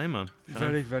 Shame, man. Shame.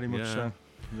 Very, very much Yeah. so.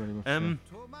 Very much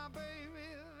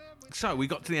So we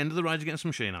got to the end of the Rage Against the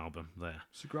Machine album there.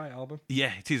 It's a great album.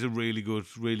 Yeah, it is a really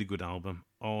good album.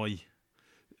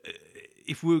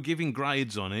 If we were giving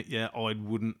grades on it, yeah, I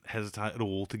wouldn't hesitate at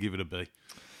all to give it a B.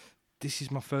 This is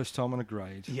my first time on a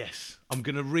grade. Yes, I'm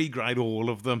going to regrade all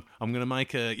of them. I'm going to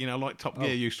make a, you know, like Top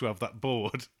Gear used to have that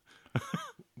board.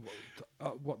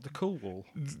 What, the cool wall?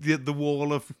 The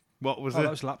wall of, what was Oh, it? that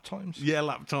was lap times. Yeah,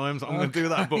 lap times. I'm going to do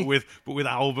that, but with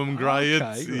album grades.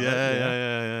 Okay, right,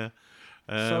 yeah.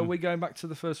 So we're going back to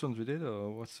the first ones we did,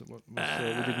 or what's we did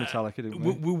Metallica, didn't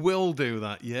we? We will do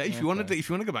that. Yeah, if you want Okay.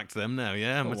 to go back to them now,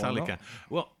 yeah, Oh, why Metallica. not?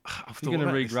 Well, I've thought You're going to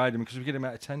about this. regrade them because we get them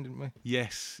out of 10, didn't we?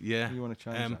 Yes, yeah. You wanna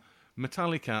change that?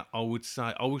 Metallica, I would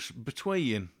say I was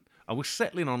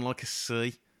settling on like a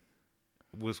C.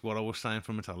 Was what I was saying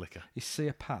for Metallica. Is C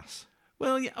a pass?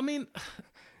 Well, yeah, I mean,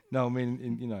 No, I mean,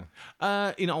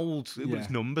 in old, Yeah. it's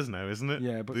numbers now, isn't it?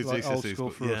 Yeah, but It's like old Cs, school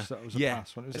but for yeah. us, that was a yeah.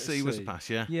 pass, wasn't it? A Was it a C was a C? pass,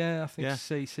 yeah. Yeah, I think Yeah.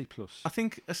 C plus. I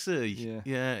think a C.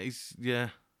 Yeah. It's a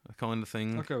kind of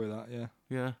thing. I'll go with that. Yeah.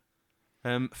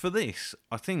 Yeah. For this,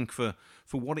 I think for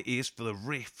what it is, for the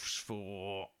riffs,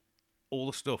 for all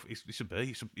the stuff, it's a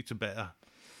B. It's a better.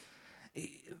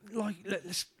 Like,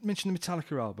 let's mention the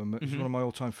Metallica album. It was one of my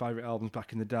all-time favourite albums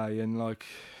back in the day, and like,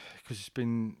 because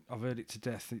I've heard it to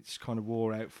death. It's kind of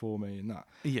wore out for me, and that.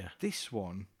 Yeah. This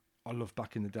one, I love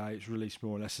back in the day. It's released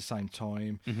more or less the same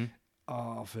time.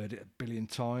 I've heard it a billion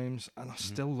times, and I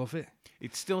still love it.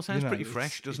 It still sounds You know, pretty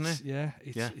fresh, doesn't it? Yeah,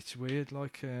 Yeah. it's weird.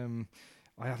 Like,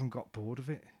 I haven't got bored of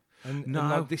it. And No.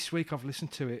 like this week I've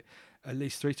listened to it at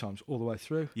least 3 times all the way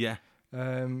through. Yeah.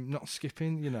 Not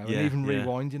skipping, Yeah, and even yeah.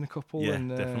 rewinding a couple. Yeah, and,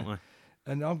 definitely.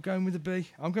 And I'm going with a B.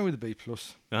 I'm going with a B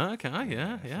plus. Okay.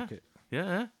 Yeah. Fuck Yeah. it.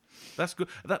 Yeah. That's good.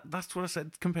 That's what I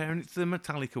said, comparing it to the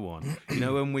Metallica one. You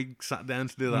know, when we sat down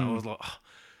to do that, I was like, oh,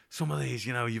 some of these,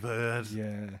 you know, you've heard.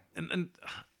 Yeah. And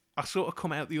I sort of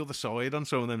come out the other side on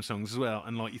some of them songs as well,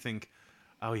 and like you think,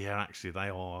 oh yeah, actually they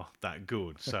are that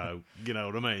good. So you know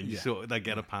what I mean? You Yeah. sort of, they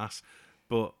get a pass.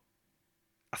 But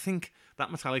I think that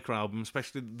Metallica album,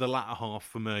 especially the latter half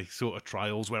for me, sort of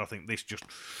trails where I think this just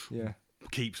Yeah.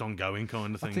 keeps on going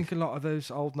kind of thing. I think a lot of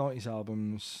those old 90s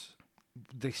albums,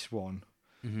 this one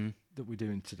Mm-hmm. that we're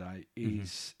doing today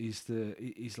is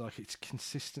like it's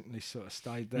consistently sort of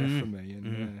stayed there for me,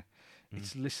 and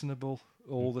it's listenable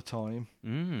all the time.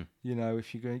 Mm. You know,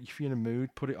 if you're in a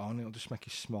mood, put it on. It'll just make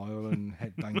you smile and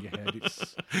head bang your head.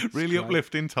 It's Really great.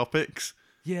 uplifting topics.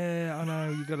 Yeah, I know.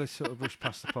 You got to sort of brush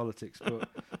past the politics, but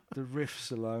the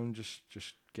riffs alone just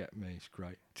get me. It's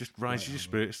great. Just raises your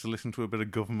spirits to listen to a bit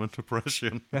of government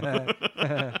oppression.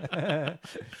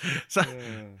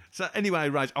 So anyway,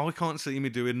 Rage, I can't see me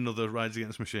doing another Rage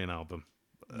Against the Machine album.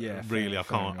 Yeah, Really, I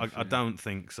fair can't. enough, I yeah. don't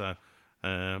think so.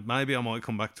 Maybe I might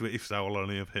come back to it. If so, I'll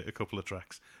only have hit a couple of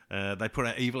tracks. They put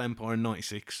out Evil Empire in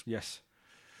 '96. Yes.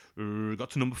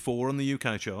 Got to number 4 on the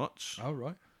UK charts. Oh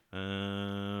right.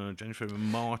 January, February,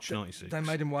 March '96. They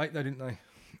made him wait, though, didn't they?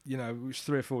 You know, it was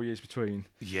 3 or 4 years between.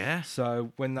 Yeah.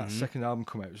 So when that second album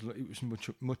came out, it was much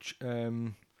what's the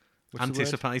word?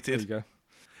 Anticipated. There you go.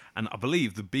 And I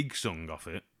believe the big song off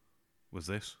it was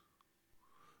this.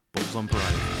 Bulls on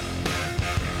Parade.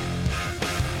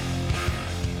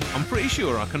 I'm pretty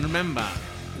sure I can remember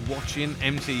watching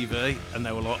MTV and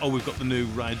they were like, oh, we've got the new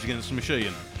Rage Against the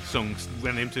Machine songs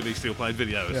when MTV still played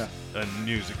videos and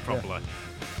music properly.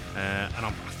 And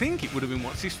I think it would have been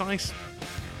What's His Face?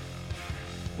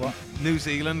 What? New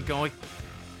Zealand guy.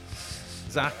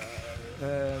 Zach.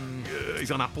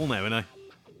 He's on Apple now, isn't he?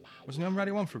 Wasn't he on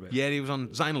Radio 1 for a bit? Yeah, he was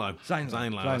on Zane Lowe. Zane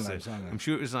Lowe, that's Zane it. Lowe. I'm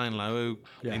sure it was Zane Lowe who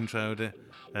Yeah. introed it.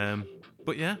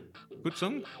 But yeah, good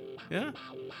song. Yeah,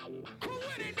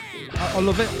 I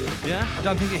love it. yeah. I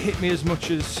don't think it hit me as much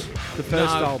as the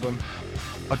first No. album.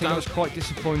 I think I don't- was quite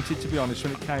disappointed, to be honest,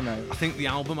 when it came out. I think the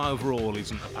album overall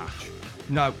isn't a patch.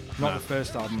 No, not No. the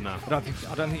first album. No. I don't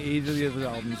think either of the other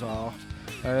albums are.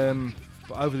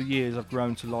 But over the years, I've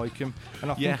grown to like him,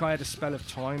 and I Yeah. think I had a spell of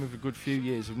time of a good few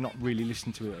years of not really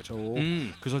listening to it at all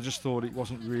because I just thought it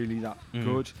wasn't really that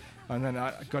good, and then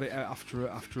I got it out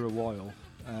after a while.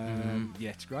 Yeah,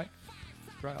 it's great.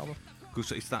 Great album. Good,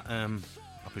 so it's that.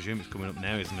 I presume it's coming up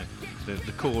now, isn't it?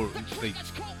 The core. The,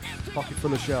 Pocket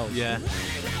full of shells. yeah.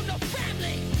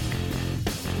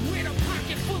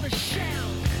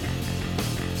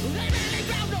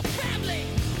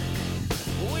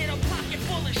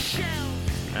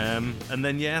 And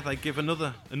then yeah, they give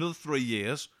another 3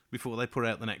 years before they put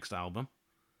out the next album,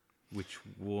 which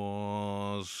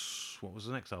was what was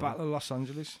the next album? Battle of Los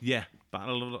Angeles. Yeah,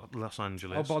 Battle of Los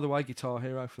Angeles. Oh, by the way, Guitar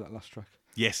Hero for that last track.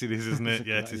 Yes, it is, isn't it?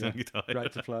 Yeah, it is Yeah. on guitar.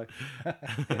 Great to play.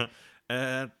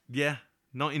 Yeah,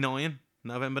 99,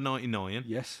 November 99.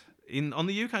 Yes. On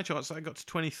the UK charts, they got to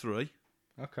 23.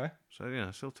 Okay. So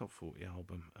yeah, still top 40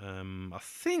 album. I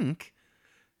think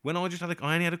when I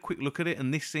only had a quick look at it,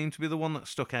 and this seemed to be the one that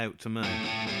stuck out to me.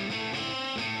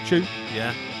 Tune.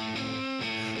 Yeah,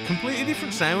 completely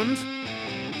different sound.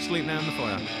 Sleep Now in the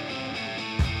Fire.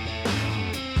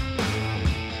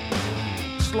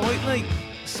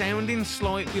 Sounding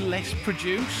slightly less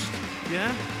produced.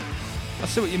 Yeah, I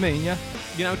see what you mean. Yeah.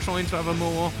 you know, trying to have a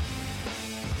more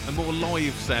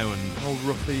live sound. All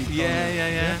roughy.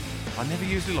 Yeah. I never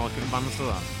usually like it when bands do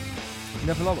that.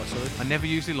 Never like what, sorry. I never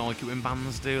usually like it when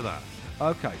bands do that.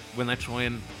 Okay. When they try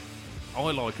and, I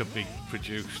like a big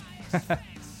produced,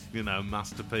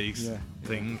 masterpiece Yeah,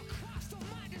 thing.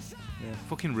 Yeah.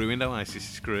 Fucking ruined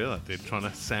Oasis's career, that did, trying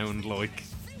to sound like,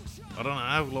 I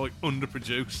don't know, like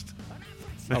underproduced.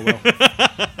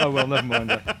 Oh well, never mind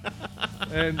that.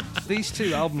 These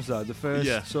two albums, though, the first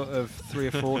Yeah. sort of 3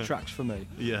 or 4 tracks for me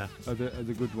Yeah. are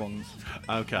the good ones.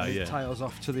 Okay. And it Yeah. tails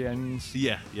off to the ends.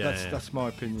 Yeah. That's my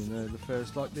opinion. The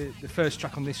first, like the first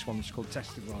track on this one is called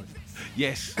 "Testify."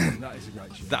 Yes. That is a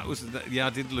great tune. That was. Yeah, I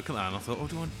did look at that and I thought,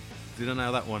 did I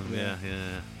know that one? Yeah.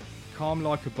 Yeah. "Calm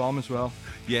Like a Bomb" as well.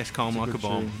 Yes, Calm It's a Like a good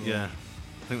Bomb. tune, Yeah. yeah.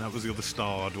 I think that was the other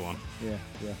starred one.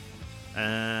 Yeah.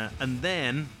 And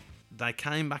then they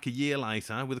came back a year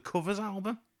later with a covers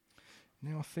album.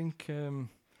 Now I think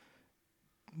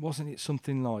wasn't it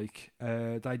something like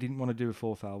they didn't want to do a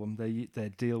 4th album. Their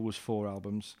deal was 4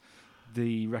 albums.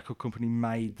 The record company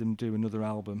made them do another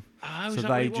album, Oh, so is that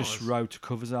what they it just was? wrote a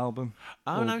covers album.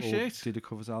 Oh, no or shit. Did a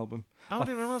covers album. Oh, I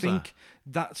didn't realise think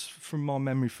that's from my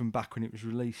memory from back when it was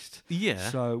released. Yeah.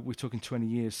 So we're talking 20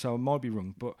 years. So I might be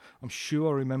wrong, but I'm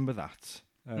sure I remember that.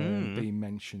 being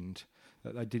mentioned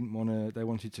that they didn't want to. They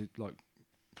wanted to like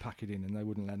pack it in, and they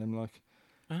wouldn't let them. Like,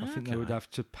 I think they would have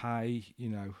to pay. You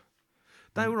know,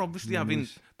 They were obviously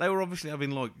monies.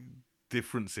 having like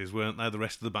differences, weren't they? The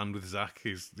rest of the band with Zach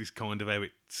is kind of how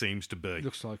it seems to be.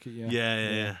 Looks like it,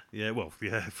 yeah. Yeah. Well,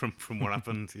 yeah, from what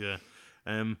happened, yeah.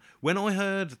 When I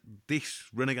heard this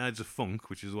Renegades of Funk,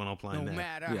 which is the one I'll play now,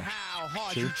 matter Yeah. how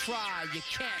hard True. you try, you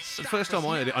can't the stop first time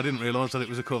I heard it, I didn't realise that it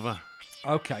was a cover.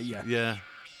 Okay, yeah. Yeah.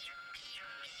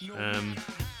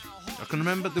 I can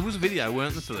remember there was a video,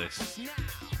 weren't there, to this?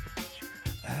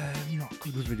 Not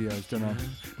good with videos, don't know.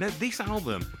 Now, this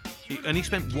album, and he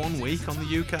spent 1 week on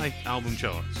the UK album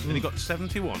charts, and he got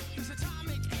 71.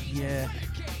 Yeah.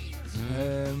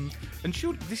 And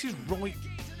sure, this is right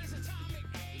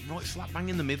slap bang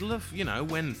in the middle of, you know,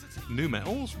 when nu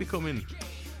metal's becoming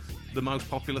the most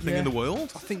popular thing in the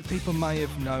world. I think people may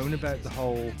have known about the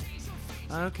whole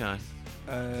Okay.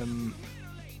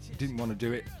 didn't want to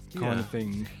do it kind of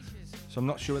thing. So I'm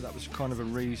not sure that was kind of a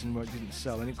reason why it didn't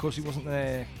sell. And of course, it wasn't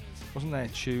their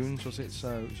tunes, was it?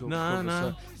 So it was all No, covers. no. So I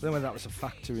don't know whether that was a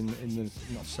factor in the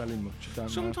not selling much. I don't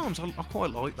know. Sometimes I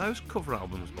quite like those cover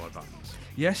albums by bands.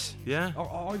 Yes. Yeah.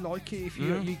 I like it if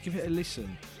you give it a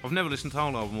listen. I've never listened to the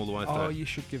whole album all the way through. Oh, you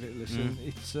should give it a listen.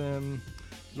 It's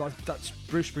like that's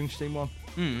Bruce Springsteen one.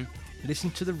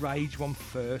 Listen to the Rage one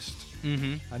first,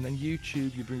 and then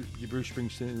YouTube your Bruce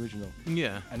Springsteen original,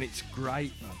 Yeah. and it's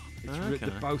great, man. It's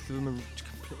Okay. both of them are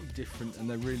completely different, and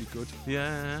they're really good.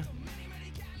 Yeah.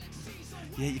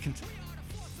 Yeah, you can.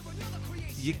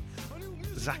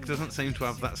 Zach doesn't seem to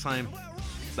have that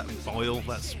bile,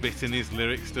 that spit in his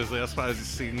lyrics, does he? I suppose he's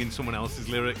singing someone else's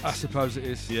lyrics. I suppose it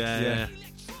is. Yeah.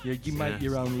 Yeah, you make Yeah.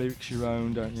 your own lyrics your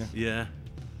own, don't you? Yeah.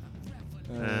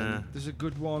 There's a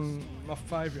good one. My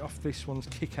favourite off this one's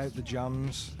 "Kick Out the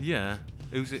Jams." Yeah.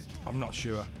 Who's it? I'm not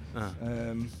sure, Ah.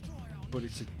 but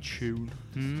it's a tune.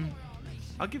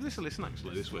 I'll give this a listen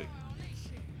actually this week.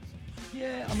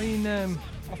 Yeah, I mean,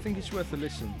 I think it's worth a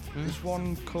listen. There's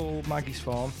one called Maggie's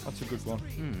Farm. That's a good one.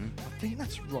 I think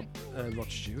that's Rod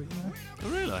Stewart. You know? Oh,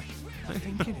 really?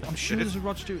 I'm sure there's a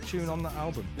Rod Stewart tune on that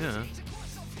album. Yeah.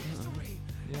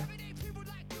 Yeah.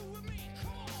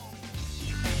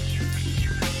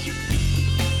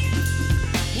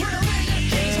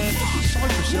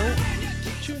 Cypress Hill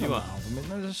tune on You that are? album. Isn't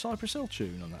there? There's a Cypress Hill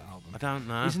tune on that album. I don't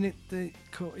know.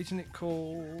 Isn't it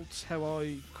called How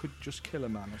I Could Just Kill a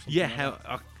Man or something? Yeah,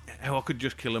 like how I could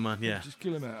just kill a man. Yeah. Just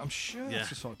Kill a Man. I'm sure Yeah.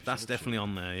 that's a Cypress That's Hill definitely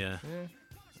on there. Yeah. tune. Yeah.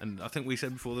 And I think we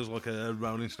said before there's like a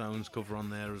Rolling Stones cover on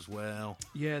there as well.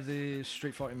 Yeah, the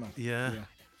Street Fighting Man. Yeah.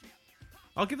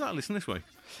 I'll give that a listen this week.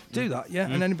 Do that, yeah.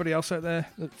 And anybody else out there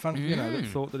that that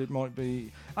thought that it might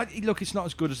be, look, it's not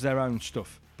as good as their own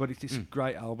stuff, but it is a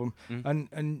great album.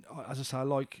 And as I say, I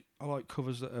like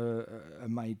covers that are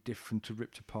made different, to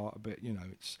ripped apart a bit. You know,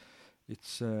 it's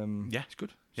it's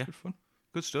good. It's good fun.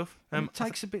 Good stuff. And it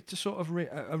takes a bit to sort of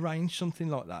arrange something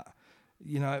like that.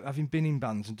 You know, having been in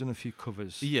bands and done a few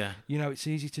covers, Yeah. you know, it's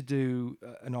easy to do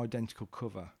an identical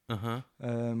cover,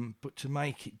 but to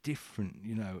make it different,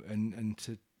 you know, and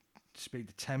to speed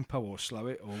the tempo or slow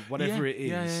it or whatever it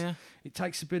is, Yeah. it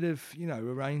takes a bit of, you know,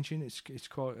 arranging. It's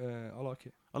quite, I like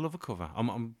it. I love a cover.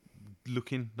 I'm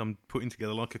putting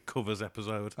together like a covers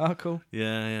episode. Oh, cool.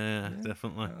 Yeah,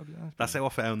 definitely. That'll be nice. That's how I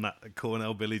found that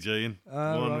Cornell Billie Jean one.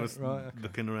 right, Was right, okay.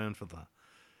 looking around for that.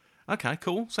 Okay,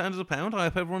 cool. Sound as a pound. I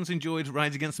hope everyone's enjoyed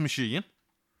Rage Against the Machine.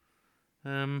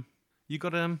 You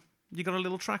got a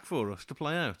little track for us to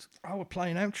play out. Oh, we're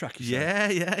playing out track. You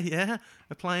say? Yeah.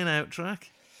 A playing out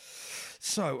track.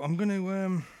 So I'm going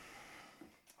to,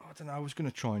 I don't know, I was going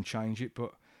to try and change it,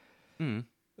 but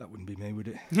that wouldn't be me, would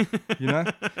it? You know?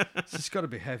 So it's got to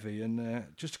be heavy. And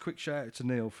just a quick shout out to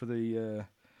Neil for the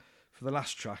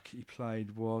last track he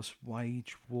played was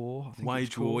Wage War. I think Wage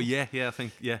it's called. War, yeah, I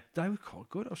think, yeah. They were quite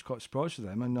good. I was quite surprised with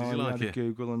them. And Did I you like had a it?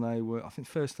 Google, and they were, I think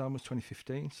first time was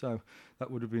 2015, so that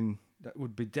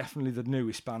would be definitely the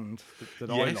newest band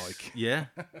that I Yes, like. Yeah.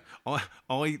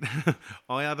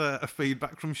 I had a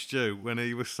feedback from Stu when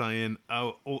he was saying,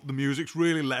 the music's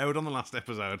really loud on the last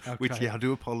episode, which, Okay. I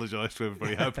do apologise to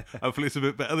everybody. Hopefully it's a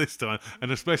bit better this time.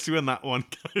 And especially when that one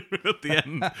came in at the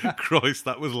end. Christ,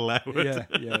 that was loud. Yeah.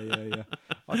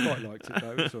 I quite liked it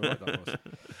though. It was all right, that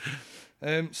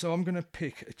was. So I'm going to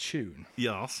pick a tune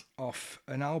Yes. off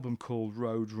an album called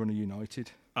Roadrunner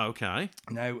United. Okay.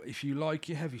 Now, if you like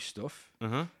your heavy stuff,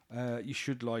 Uh-huh. you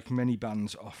should like many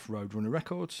bands off Roadrunner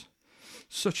Records,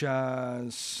 such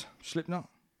as Slipknot,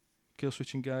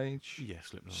 Killswitch Engage, Yeah,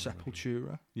 Slipknot.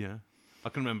 Sepultura. Yeah. I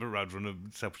can remember Roadrunner,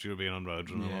 Sepultura being on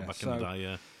Roadrunner Yeah, back in the so- day,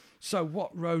 yeah. So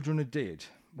what Roadrunner did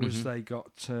was Mm-hmm. they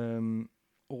got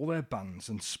all their bands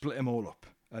and split them all up.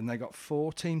 And they got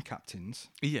 4 team captains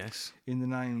Yes. in the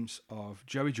names of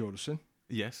Joey Jordison,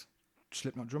 Yes.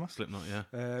 Slipknot drummer, Slipknot,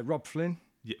 yeah. Rob Flynn,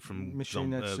 Yeah, from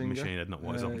Machine Head singer, Machine Head, not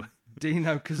White Zombie.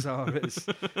 Dino Cazares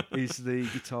is the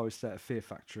guitarist at Fear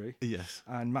Factory, Yes.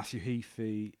 and Matthew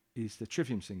Heafy is the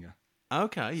Trivium singer.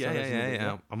 Okay, yeah, So that's another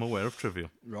yeah. one. I'm aware of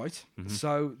Trivium. Right. Mm-hmm.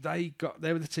 So they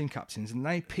were the team captains, and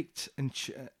they picked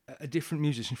a different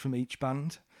musician from each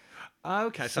band.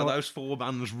 Okay, so So- those 4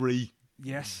 bands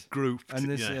Yes. regrouped. And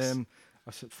there's yes. I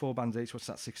said 4 bands each. What's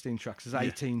that? 16 tracks. There's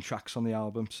 18 tracks on the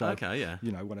album. So Okay, yeah.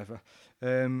 you know, whatever.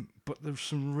 But there's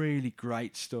some really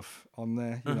great stuff on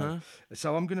there. You know.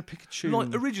 So I'm going to pick a tune.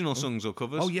 Like original songs or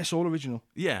covers? Oh yes, all original.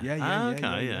 Yeah. Yeah.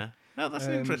 Okay, yeah. No, that's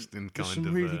an interesting kind There's some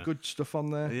of... really good stuff on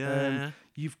there. Yeah.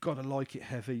 You've got to like it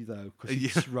heavy though, because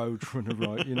Yeah. it's Roadrunner,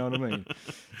 right? You know what I mean?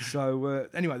 So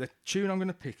anyway, the tune I'm going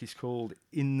to pick is called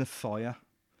 "In the Fire."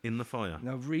 In the Fire.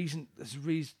 Now, there's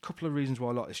a couple of reasons why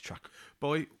I like this track.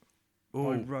 By...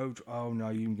 By oh no,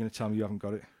 you're going to tell me you haven't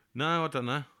got it. No, I don't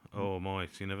know. Oh,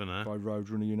 might. You never know. By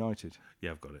Roadrunner United.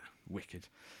 Yeah, I've got it. Wicked.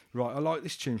 Right, I like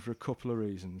this tune for a couple of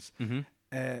reasons.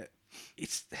 Mm-hmm.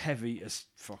 It's heavy as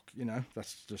fuck, you know.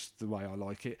 That's just the way I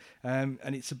like it. And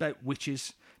it's about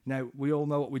witches. Now, we all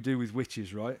know what we do with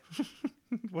witches, right?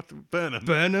 What? Burn 'em.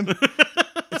 Burn them.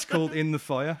 It's called In the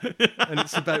Fire, and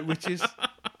it's about witches.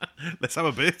 Let's have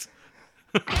a bit.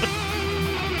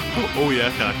 Oh, yeah,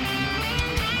 okay.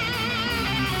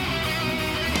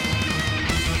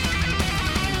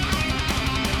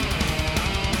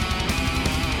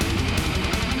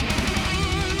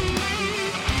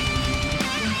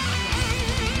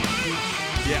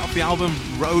 Yeah, off the album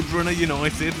Roadrunner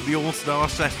United, the All-Star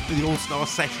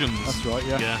Sessions. That's right,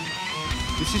 yeah. Yeah.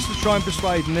 This is to try and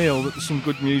persuade Neil that there's some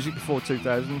good music before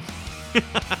 2000.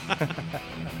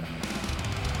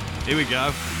 Here we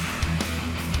go.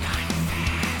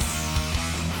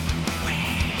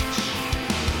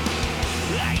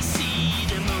 I see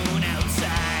the moon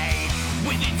outside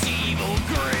with its evil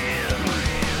grin,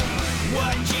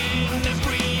 watching the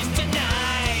breeze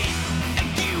tonight,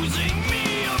 accusing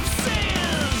me of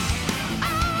sin.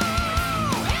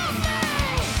 Oh, help me!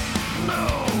 No,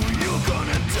 you're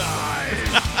gonna die.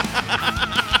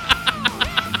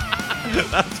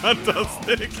 That's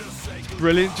fantastic.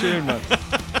 Brilliant tune, man.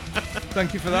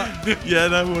 Thank you for that. Yeah,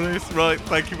 no worries. Right,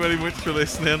 thank you very much for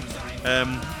listening.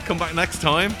 Come back next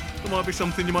time. There might be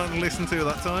something you might want to listen to at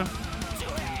that time.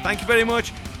 Thank you very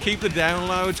much. Keep the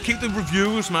downloads, keep the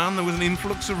reviews, man. There was an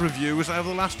influx of reviews over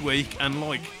the last week, and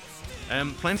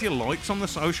plenty of likes on the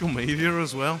social media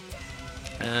as well.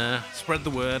 Spread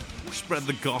the word, spread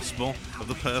the gospel of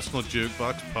the Personal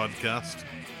Jukebox podcast.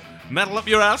 Metal up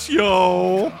your ass,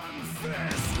 yo!